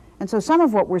not. And so some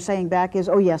of what we're saying back is,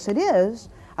 oh, yes, it is.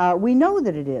 We know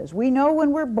that it is. We know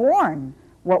when we're born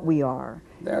what we are.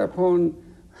 Thereupon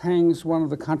hangs one of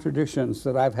the contradictions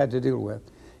that I've had to deal with,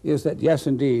 is that, yes,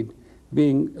 indeed,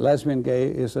 being lesbian gay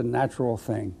is a natural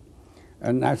thing,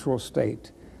 a natural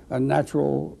state, a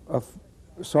natural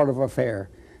sort of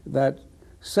affair, that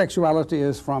sexuality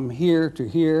is from here to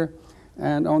here,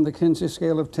 and on the Kinsey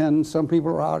scale of 10, some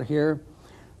people are out here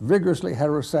vigorously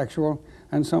heterosexual,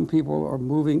 and some people are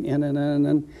moving in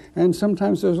and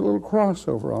sometimes there's a little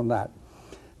crossover on that.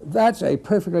 That's a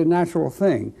perfectly natural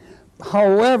thing.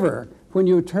 However, when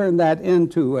you turn that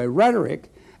into a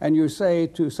rhetoric and you say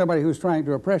to somebody who's trying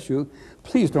to oppress you,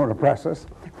 please don't oppress us,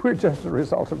 we're just a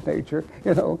result of nature,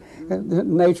 you know,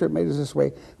 nature made us this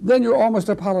way, then you're almost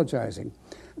apologizing.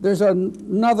 There's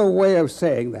another way of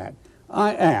saying that.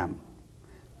 I am.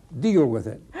 Deal with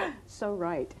it. So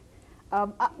right.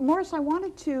 Morris, I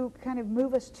wanted to kind of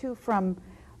move us to from,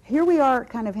 here we are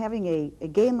kind of having a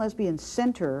gay and lesbian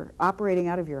center operating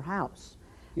out of your house.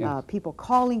 Yes. People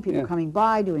calling, people coming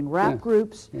by, doing rap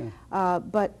groups.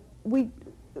 But we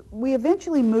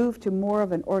eventually moved to more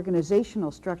of an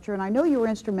organizational structure, and I know you were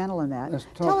instrumental in that.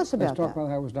 Tell us about that. Let's talk about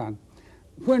how it was done.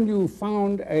 When you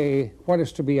found what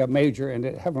is to be a major, and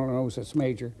heaven knows it's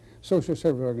major, social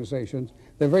service organizations,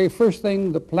 the very first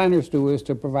thing the planners do is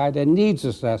to provide a needs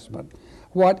assessment.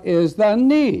 What is the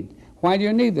need? Why do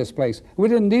you need this place? We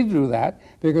didn't need to do that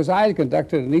because I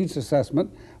conducted a needs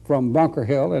assessment from Bunker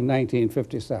Hill in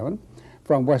 1957,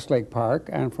 from Westlake Park,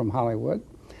 and from Hollywood.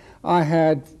 I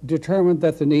had determined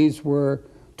that the needs were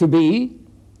to be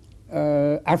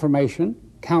affirmation,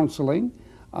 counseling,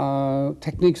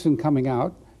 techniques in coming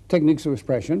out, techniques of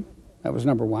expression. That was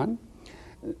number one.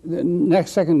 The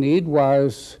second need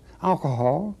was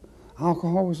alcohol.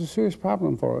 Alcohol was a serious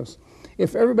problem for us.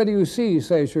 If everybody you see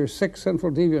says you're sick,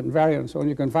 sinful, deviant, and variant, so on,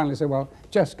 you can finally say, well,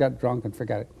 just get drunk and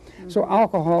forget it. So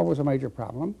alcohol was a major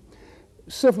problem.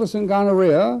 Syphilis and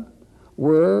gonorrhea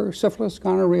were syphilis,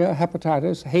 gonorrhea,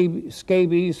 hepatitis,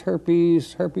 scabies,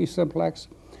 herpes simplex,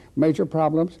 major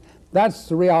problems. That's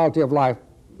the reality of life,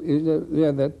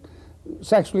 that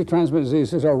sexually transmitted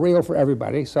diseases are real for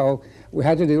everybody, so we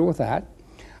had to deal with that.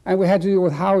 And we had to deal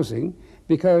with housing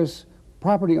because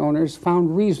property owners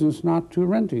found reasons not to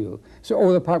rent to you. So, oh,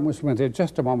 the apartment was rented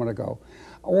just a moment ago.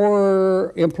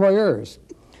 Or employers.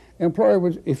 Employer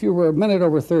would, if you were a minute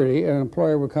over 30, an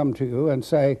employer would come to you and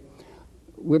say,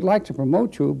 we'd like to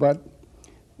promote you, but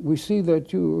we see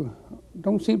that you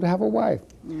don't seem to have a wife.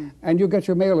 And you get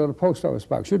your mail in a post office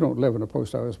box. You don't live in a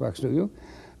post office box, do you?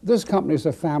 This company is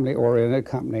a family-oriented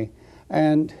company,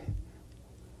 and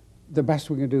the best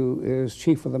we can do is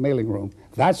chief of the mailing room.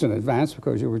 That's an advance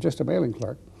because you were just a mailing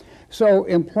clerk. So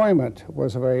employment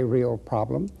was a very real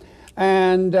problem.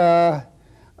 And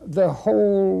the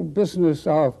whole business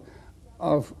of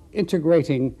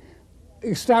integrating,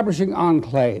 establishing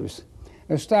enclaves,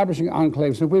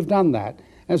 and we've done that.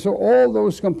 And so all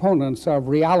those components of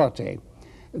reality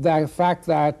The fact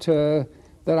that,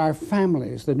 that our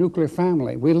families, the nuclear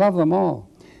family, we love them all,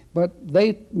 but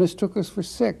they mistook us for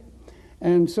sick.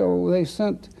 And so they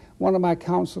sent one of my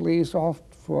counselees off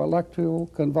for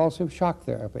electroconvulsive shock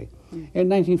therapy in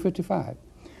 1955.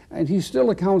 And he's still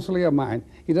a counselee of mine.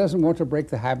 He doesn't want to break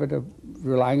the habit of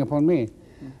relying upon me.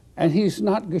 And he's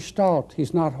not gestalt,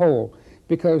 he's not whole,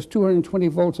 because 220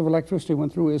 volts of electricity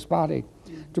went through his body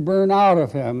to burn out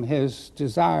of him his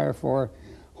desire for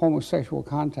homosexual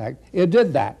contact. It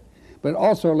did that, but it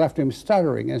also left him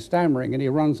stuttering and stammering, and he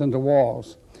runs into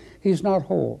walls. He's not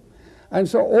whole. And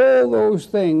so all those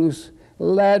things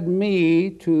led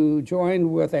me to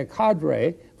join with a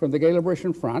cadre from the Gay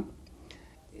Liberation Front.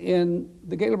 In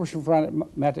the Gay Liberation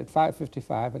Front met at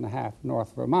 555 and a half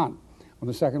North Vermont on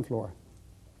the second floor.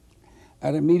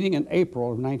 At a meeting in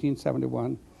April of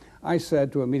 1971, I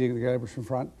said to a meeting of the Gay Liberation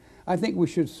Front, I think we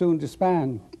should soon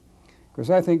disband,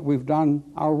 because I think we've done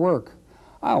our work.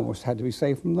 I almost had to be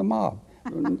saved from the mob.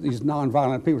 These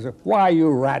nonviolent people said, why,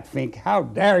 you rat-fink, how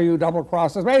dare you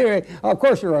double-cross us? Anyway, of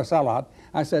course you're a sellout.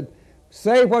 I said,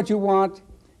 say what you want,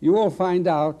 you will find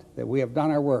out that we have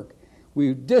done our work.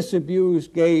 We disabuse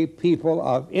gay people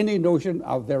of any notion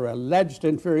of their alleged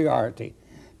inferiority,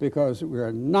 because we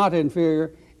are not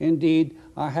inferior. Indeed,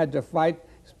 I had to fight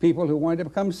people who wanted to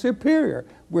become superior.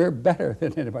 We're better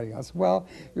than anybody else. Well,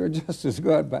 you're just as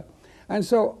good. And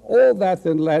so all that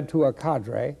then led to a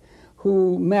cadre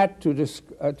who met to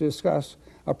discuss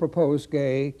a proposed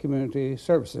gay community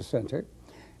services center.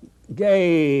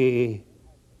 Gay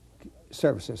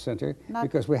services center,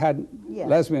 because we had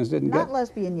lesbians didn't get... Not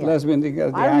lesbian yet. Lesbian didn't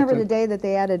get the I remember active, the day that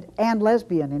they added "and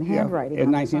lesbian" in handwriting.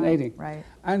 in 1980. Right.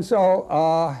 And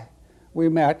so we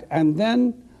met, and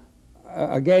then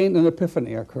again an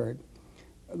epiphany occurred.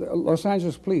 The Los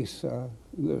Angeles police,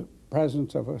 the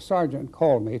presence of a sergeant,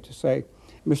 called me to say,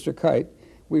 Mr. Kight,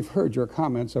 we've heard your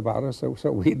comments about us,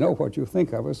 so we know what you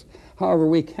think of us. However,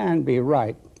 we can be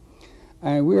right.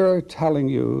 And we're telling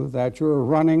you that you're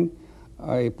running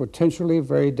a potentially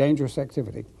very dangerous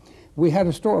activity. We had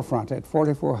a storefront at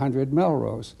 4400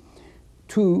 Melrose,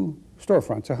 2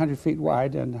 storefronts, 100 feet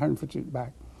wide and 100 feet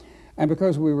back. And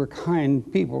because we were kind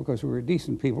people, because we were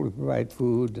decent people, we provide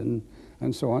food and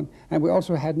so on. And we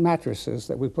also had mattresses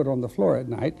that we put on the floor at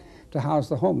night to house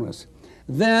the homeless.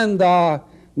 Then the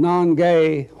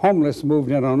non-gay homeless moved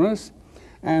in on us,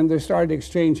 and they started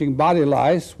exchanging body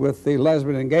lice with the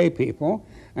lesbian and gay people,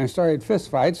 and started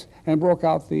fistfights and broke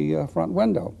out the front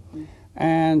window.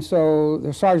 And so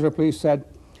the sergeant of police said,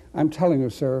 I'm telling you,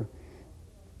 sir,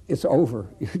 it's over.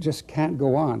 You just can't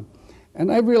go on.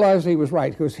 And I realized he was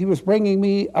right, because he was bringing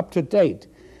me up to date.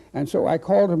 And so I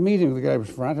called a meeting with the Gay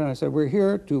Liberation Front, and I said, we're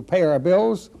here to pay our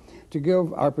bills, to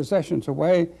give our possessions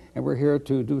away, and we're here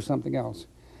to do something else.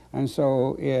 And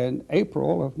so in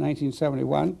April of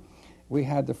 1971, we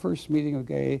had the first meeting of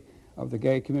the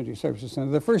Gay Community Services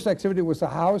Center. The first activity was a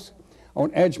house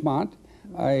on Edgemont,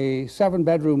 a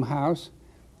 7-bedroom house,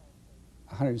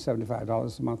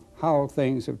 $175 a month. How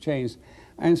things have changed.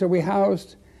 And so we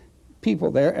housed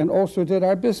people there and also did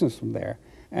our business from there.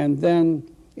 And then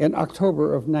in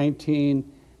October of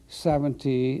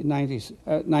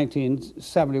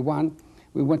 1971,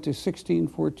 we went to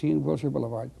 1614 Wilshire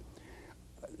Boulevard.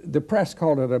 The press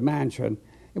called it a mansion.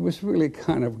 It was really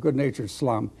kind of good-natured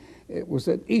slum. It was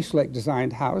an Eastlake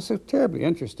designed house. It was terribly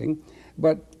interesting,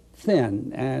 but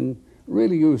thin and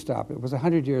really used up. It was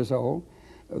 100 years old.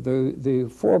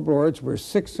 The floorboards were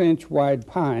 6-inch wide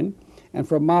pine, and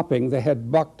from mopping they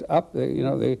had bucked up.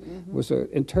 Was an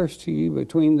interstice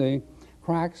between the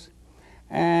cracks.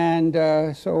 And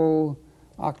so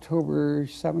October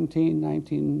 17,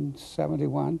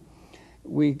 1971,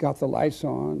 we got the lights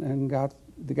on and got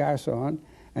the gas on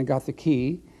and got the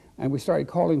key, and we started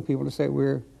calling people to say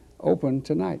we're open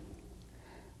tonight.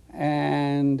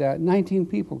 And 19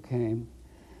 people came,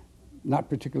 not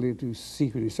particularly to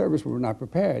seek any service. We were not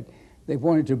prepared. They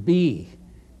wanted to be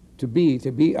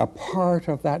a part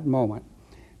of that moment.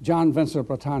 John Vincent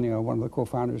Platano, one of the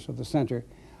co-founders of the center,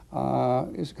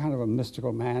 is kind of a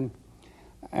mystical man,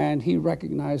 and he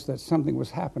recognized that something was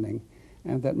happening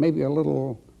and that maybe a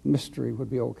little mystery would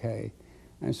be okay.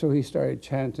 And so he started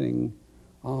chanting,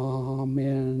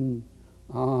 Amen,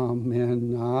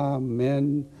 Amen,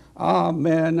 Amen,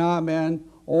 Amen, Amen,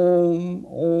 Om,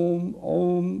 Om,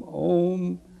 Om,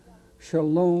 Om,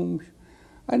 Shalom.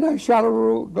 And I shot a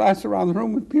glance around the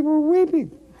room and people were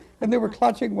weeping, and they were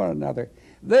clutching one another.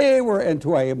 They were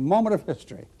into a moment of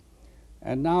history.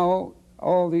 And now,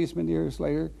 all these many years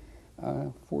later,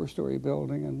 4-story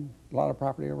building and a lot of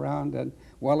property around and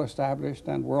well-established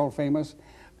and world-famous,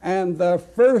 and the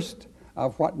first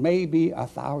of what may be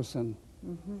 1,000.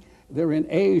 they're in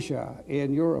Asia,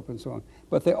 in Europe, and so on.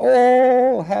 But they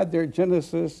all had their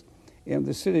genesis in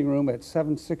the sitting room at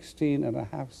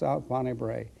 716.5 South Bonnie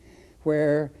Bray,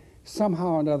 where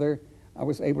somehow or another I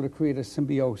was able to create a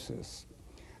symbiosis.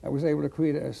 I was able to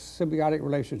create a symbiotic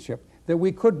relationship that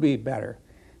we could be better,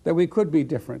 that we could be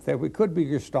different, that we could be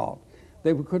gestalt,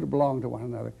 that we could belong to one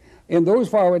another. In those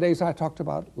faraway days, I talked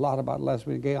a lot about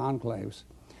lesbian gay enclaves.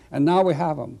 And now we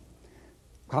have them.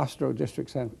 Castro District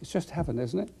Center. It's just heaven,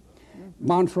 isn't it? Mm-hmm.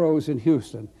 Montrose in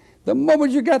Houston. The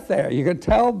moment you get there, you can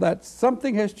tell that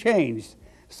something has changed.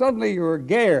 Suddenly you're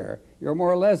gayer, you're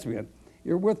more lesbian,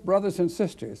 you're with brothers and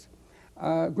sisters.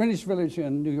 Greenwich Village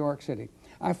in New York City.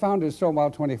 I founded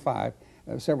Stonewall 25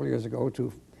 several years ago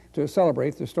to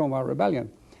celebrate the Stonewall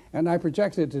Rebellion. And I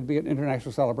projected it to be an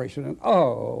international celebration, and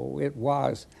oh, it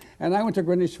was. And I went to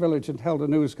Greenwich Village and held a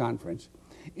news conference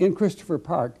in Christopher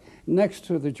Park next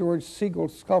to the George Siegel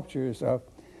sculptures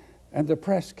and the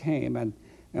press came, and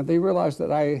they realized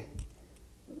that I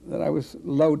was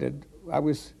loaded. I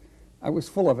was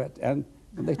full of it, and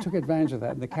they took advantage of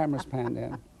that, and the cameras panned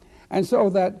in. And so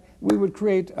that we would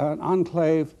create an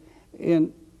enclave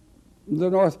in the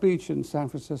North Beach in San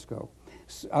Francisco,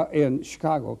 in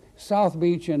Chicago, South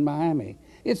Beach in Miami.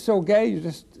 It's so gay,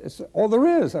 it's all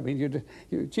there is. I mean,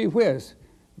 you gee whiz,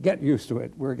 get used to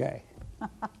it, we're gay.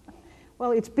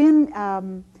 Well, it's been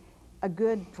a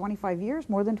good 25 years,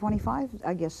 more than 25,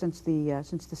 I guess, since the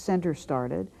center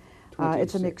started.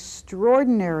 It's an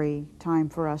extraordinary time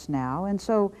for us now, and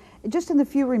so just in the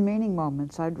few remaining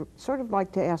moments, I'd sort of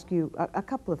like to ask you a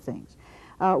couple of things.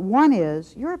 One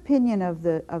is your opinion of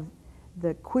the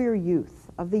queer youth,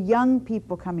 of the young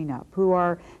people coming up who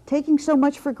are taking so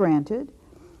much for granted,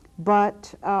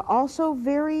 but also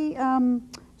very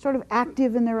sort of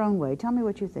active in their own way. Tell me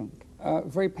what you think.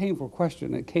 Very painful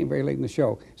question. It came very late in the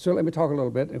show. So let me talk a little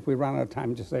bit. If we run out of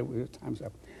time, just say time's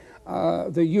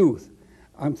up. The youth.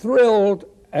 I'm thrilled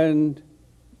and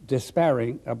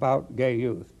despairing about gay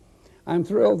youth. I'm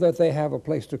thrilled that they have a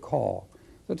place to call.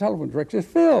 The telephone directory is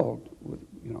filled with,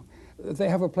 they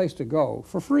have a place to go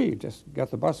for free. Just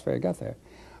get the bus fare, get there.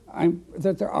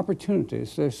 That there are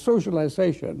opportunities. There's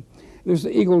socialization. There's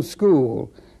the Eagle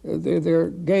School. There are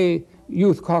gay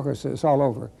youth caucuses all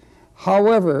over.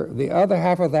 However, the other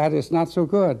half of that is not so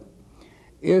good,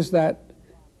 is that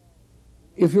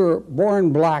if you're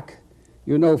born black,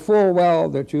 you know full well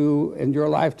that you, in your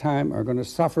lifetime, are going to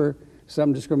suffer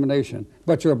some discrimination.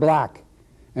 But you're black,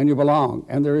 and you belong,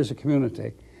 and there is a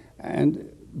community.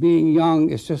 And being young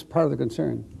is just part of the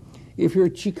concern. If you're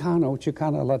Chicano,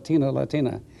 Chicana, Latina,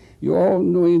 Latina, you all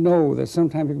know that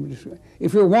sometimes you can be,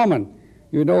 if you're a woman,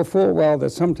 you know full well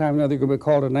that sometime or another you're going to be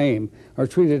called a name, or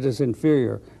treated as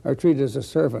inferior, or treated as a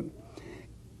servant.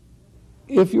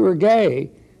 If you're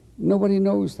gay, nobody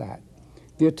knows that.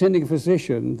 The attending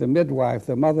physician, the midwife,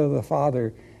 the mother, the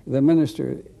father, the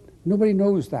minister, nobody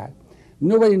knows that.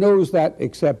 Nobody knows that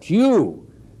except you.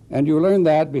 And you learn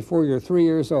that before you're 3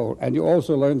 years old. And you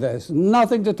also learn there's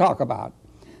nothing to talk about.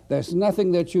 There's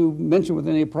nothing that you mention with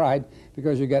any pride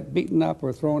because you get beaten up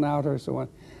or thrown out or so on.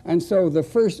 And so the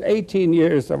first 18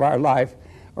 years of our life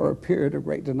are a period of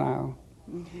great denial.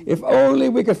 Mm-hmm. If only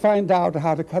we could find out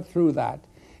how to cut through that.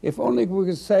 If only we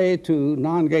could say to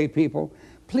non-gay people,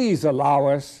 please allow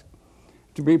us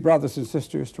to be brothers and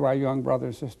sisters to our young brother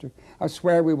and sister. I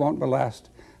swear we won't molest.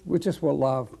 We just will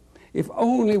love. If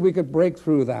only we could break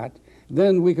through that,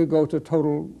 then we could go to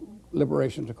total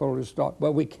liberation, to total restore.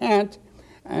 But we can't,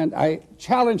 and I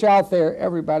challenge out there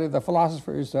everybody, the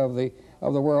philosophers of the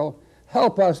world,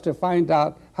 help us to find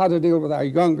out how to deal with our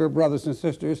younger brothers and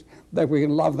sisters, that we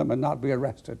can love them and not be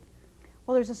arrested.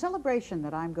 Well, there's a celebration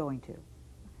that I'm going to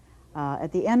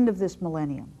at the end of this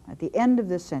millennium, at the end of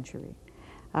this century,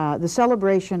 the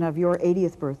celebration of your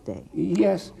 80th birthday.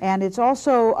 Yes. And it's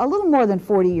also a little more than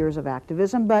 40 years of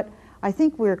activism, but I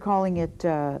think we're calling it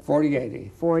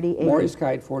 4080. 4080. Morris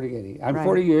Kight, 4080. I'm right.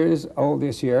 40 years old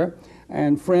this year,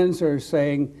 and friends are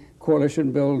saying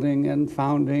coalition building and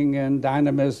founding and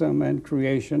dynamism and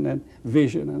creation and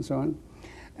vision and so on.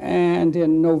 And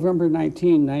in November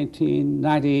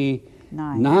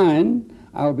 1999,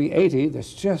 I'll be 80.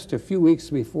 That's just a few weeks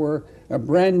before a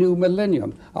brand new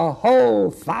millennium, a whole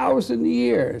 1,000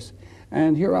 years.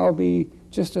 And here I'll be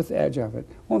just at the edge of it.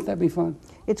 Won't that be fun?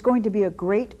 It's going to be a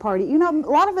great party. You know,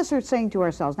 a lot of us are saying to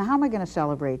ourselves, now how am I going to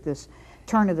celebrate this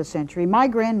turn of the century? My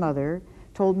grandmother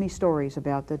told me stories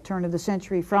about the turn of the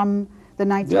century from the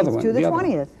 19th to the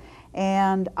 20th.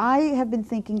 And I have been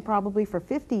thinking probably for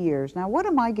 50 years, now what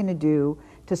am I going to do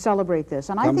to celebrate this?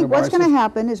 And I think what's going to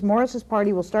happen is Morris's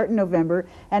party will start in November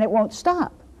and it won't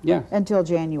stop until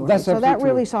January. So that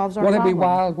really solves our problem. Won't it be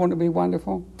wild? Won't it be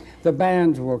wonderful? the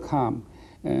bands will come,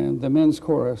 and the men's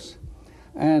chorus.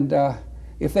 And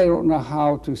if they don't know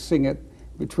how to sing it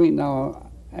between now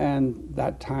and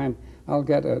that time, I'll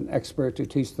get an expert to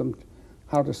teach them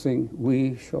how to sing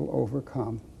 "We Shall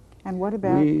Overcome." And what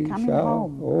about coming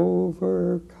home? We shall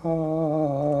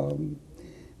overcome.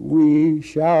 We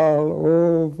shall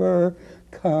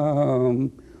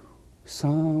overcome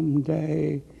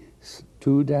someday,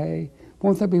 today.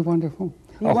 Won't that be wonderful?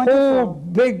 Whole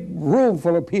big room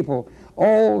full of people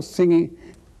all singing.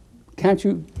 Can't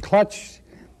you clutch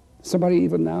somebody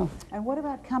even now? And what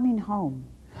about coming home?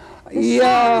 The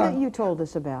song that you told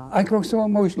us about. I grow so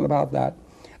emotional about that.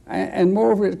 And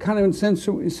moreover, it kind of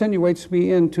insinuates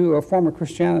me into a form of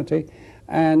Christianity.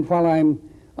 And while I'm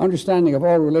understanding of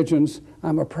all religions,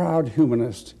 I'm a proud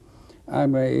humanist.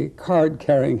 I'm a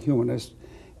card-carrying humanist.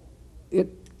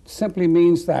 It simply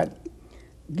means that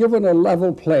given a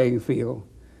level playing field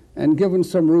and given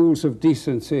some rules of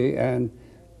decency and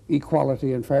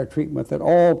equality and fair treatment, that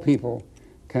all people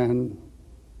can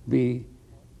be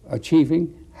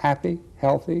achieving, happy,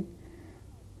 healthy.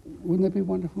 Wouldn't that be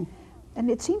wonderful? And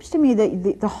it seems to me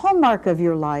that the hallmark of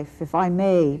your life, if I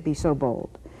may be so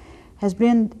bold, has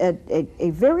been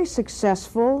a very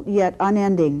successful yet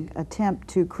unending attempt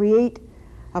to create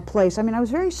a place. I mean, I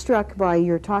was very struck by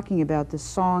your talking about this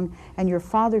song and your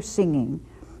father singing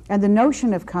and the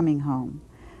notion of coming home.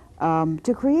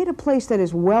 To create a place that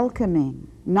is welcoming,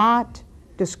 not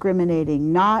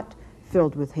discriminating, not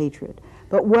filled with hatred,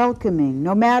 but welcoming,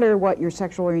 no matter what your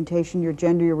sexual orientation, your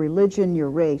gender, your religion, your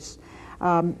race.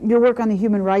 Your work on the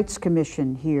Human Rights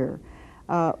Commission here.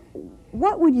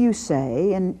 What would you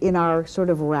say, in our sort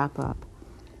of wrap-up,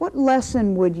 what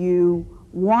lesson would you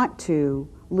want to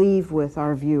leave with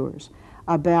our viewers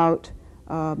about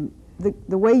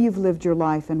the way you've lived your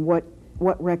life and what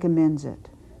recommends it?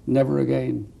 Never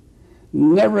again.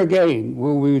 Never again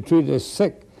will we be treated as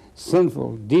sick,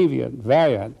 sinful, deviant,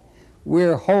 valiant.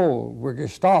 We're whole, we're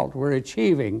gestalt, we're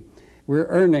achieving, we're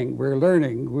earning, we're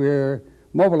learning, we're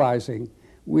mobilizing,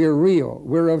 we're real,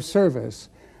 we're of service.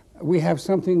 We have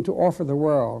something to offer the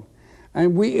world.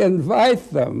 And we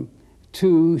invite them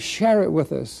to share it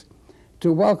with us,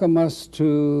 to welcome us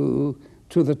to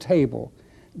the table,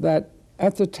 that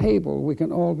at the table we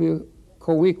can all be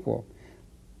co-equal.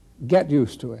 Get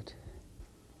used to it.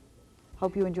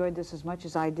 Hope you enjoyed this as much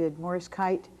as I did. Morris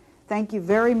Kight, thank you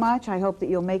very much. I hope that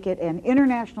you'll make it an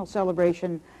international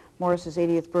celebration, Morris's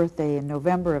 80th birthday in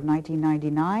November of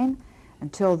 1999.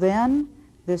 Until then,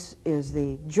 this is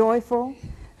the joyful,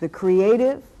 the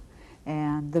creative,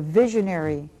 and the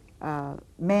visionary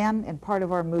man and part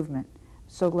of our movement.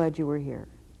 So glad you were here.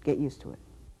 Get used to it.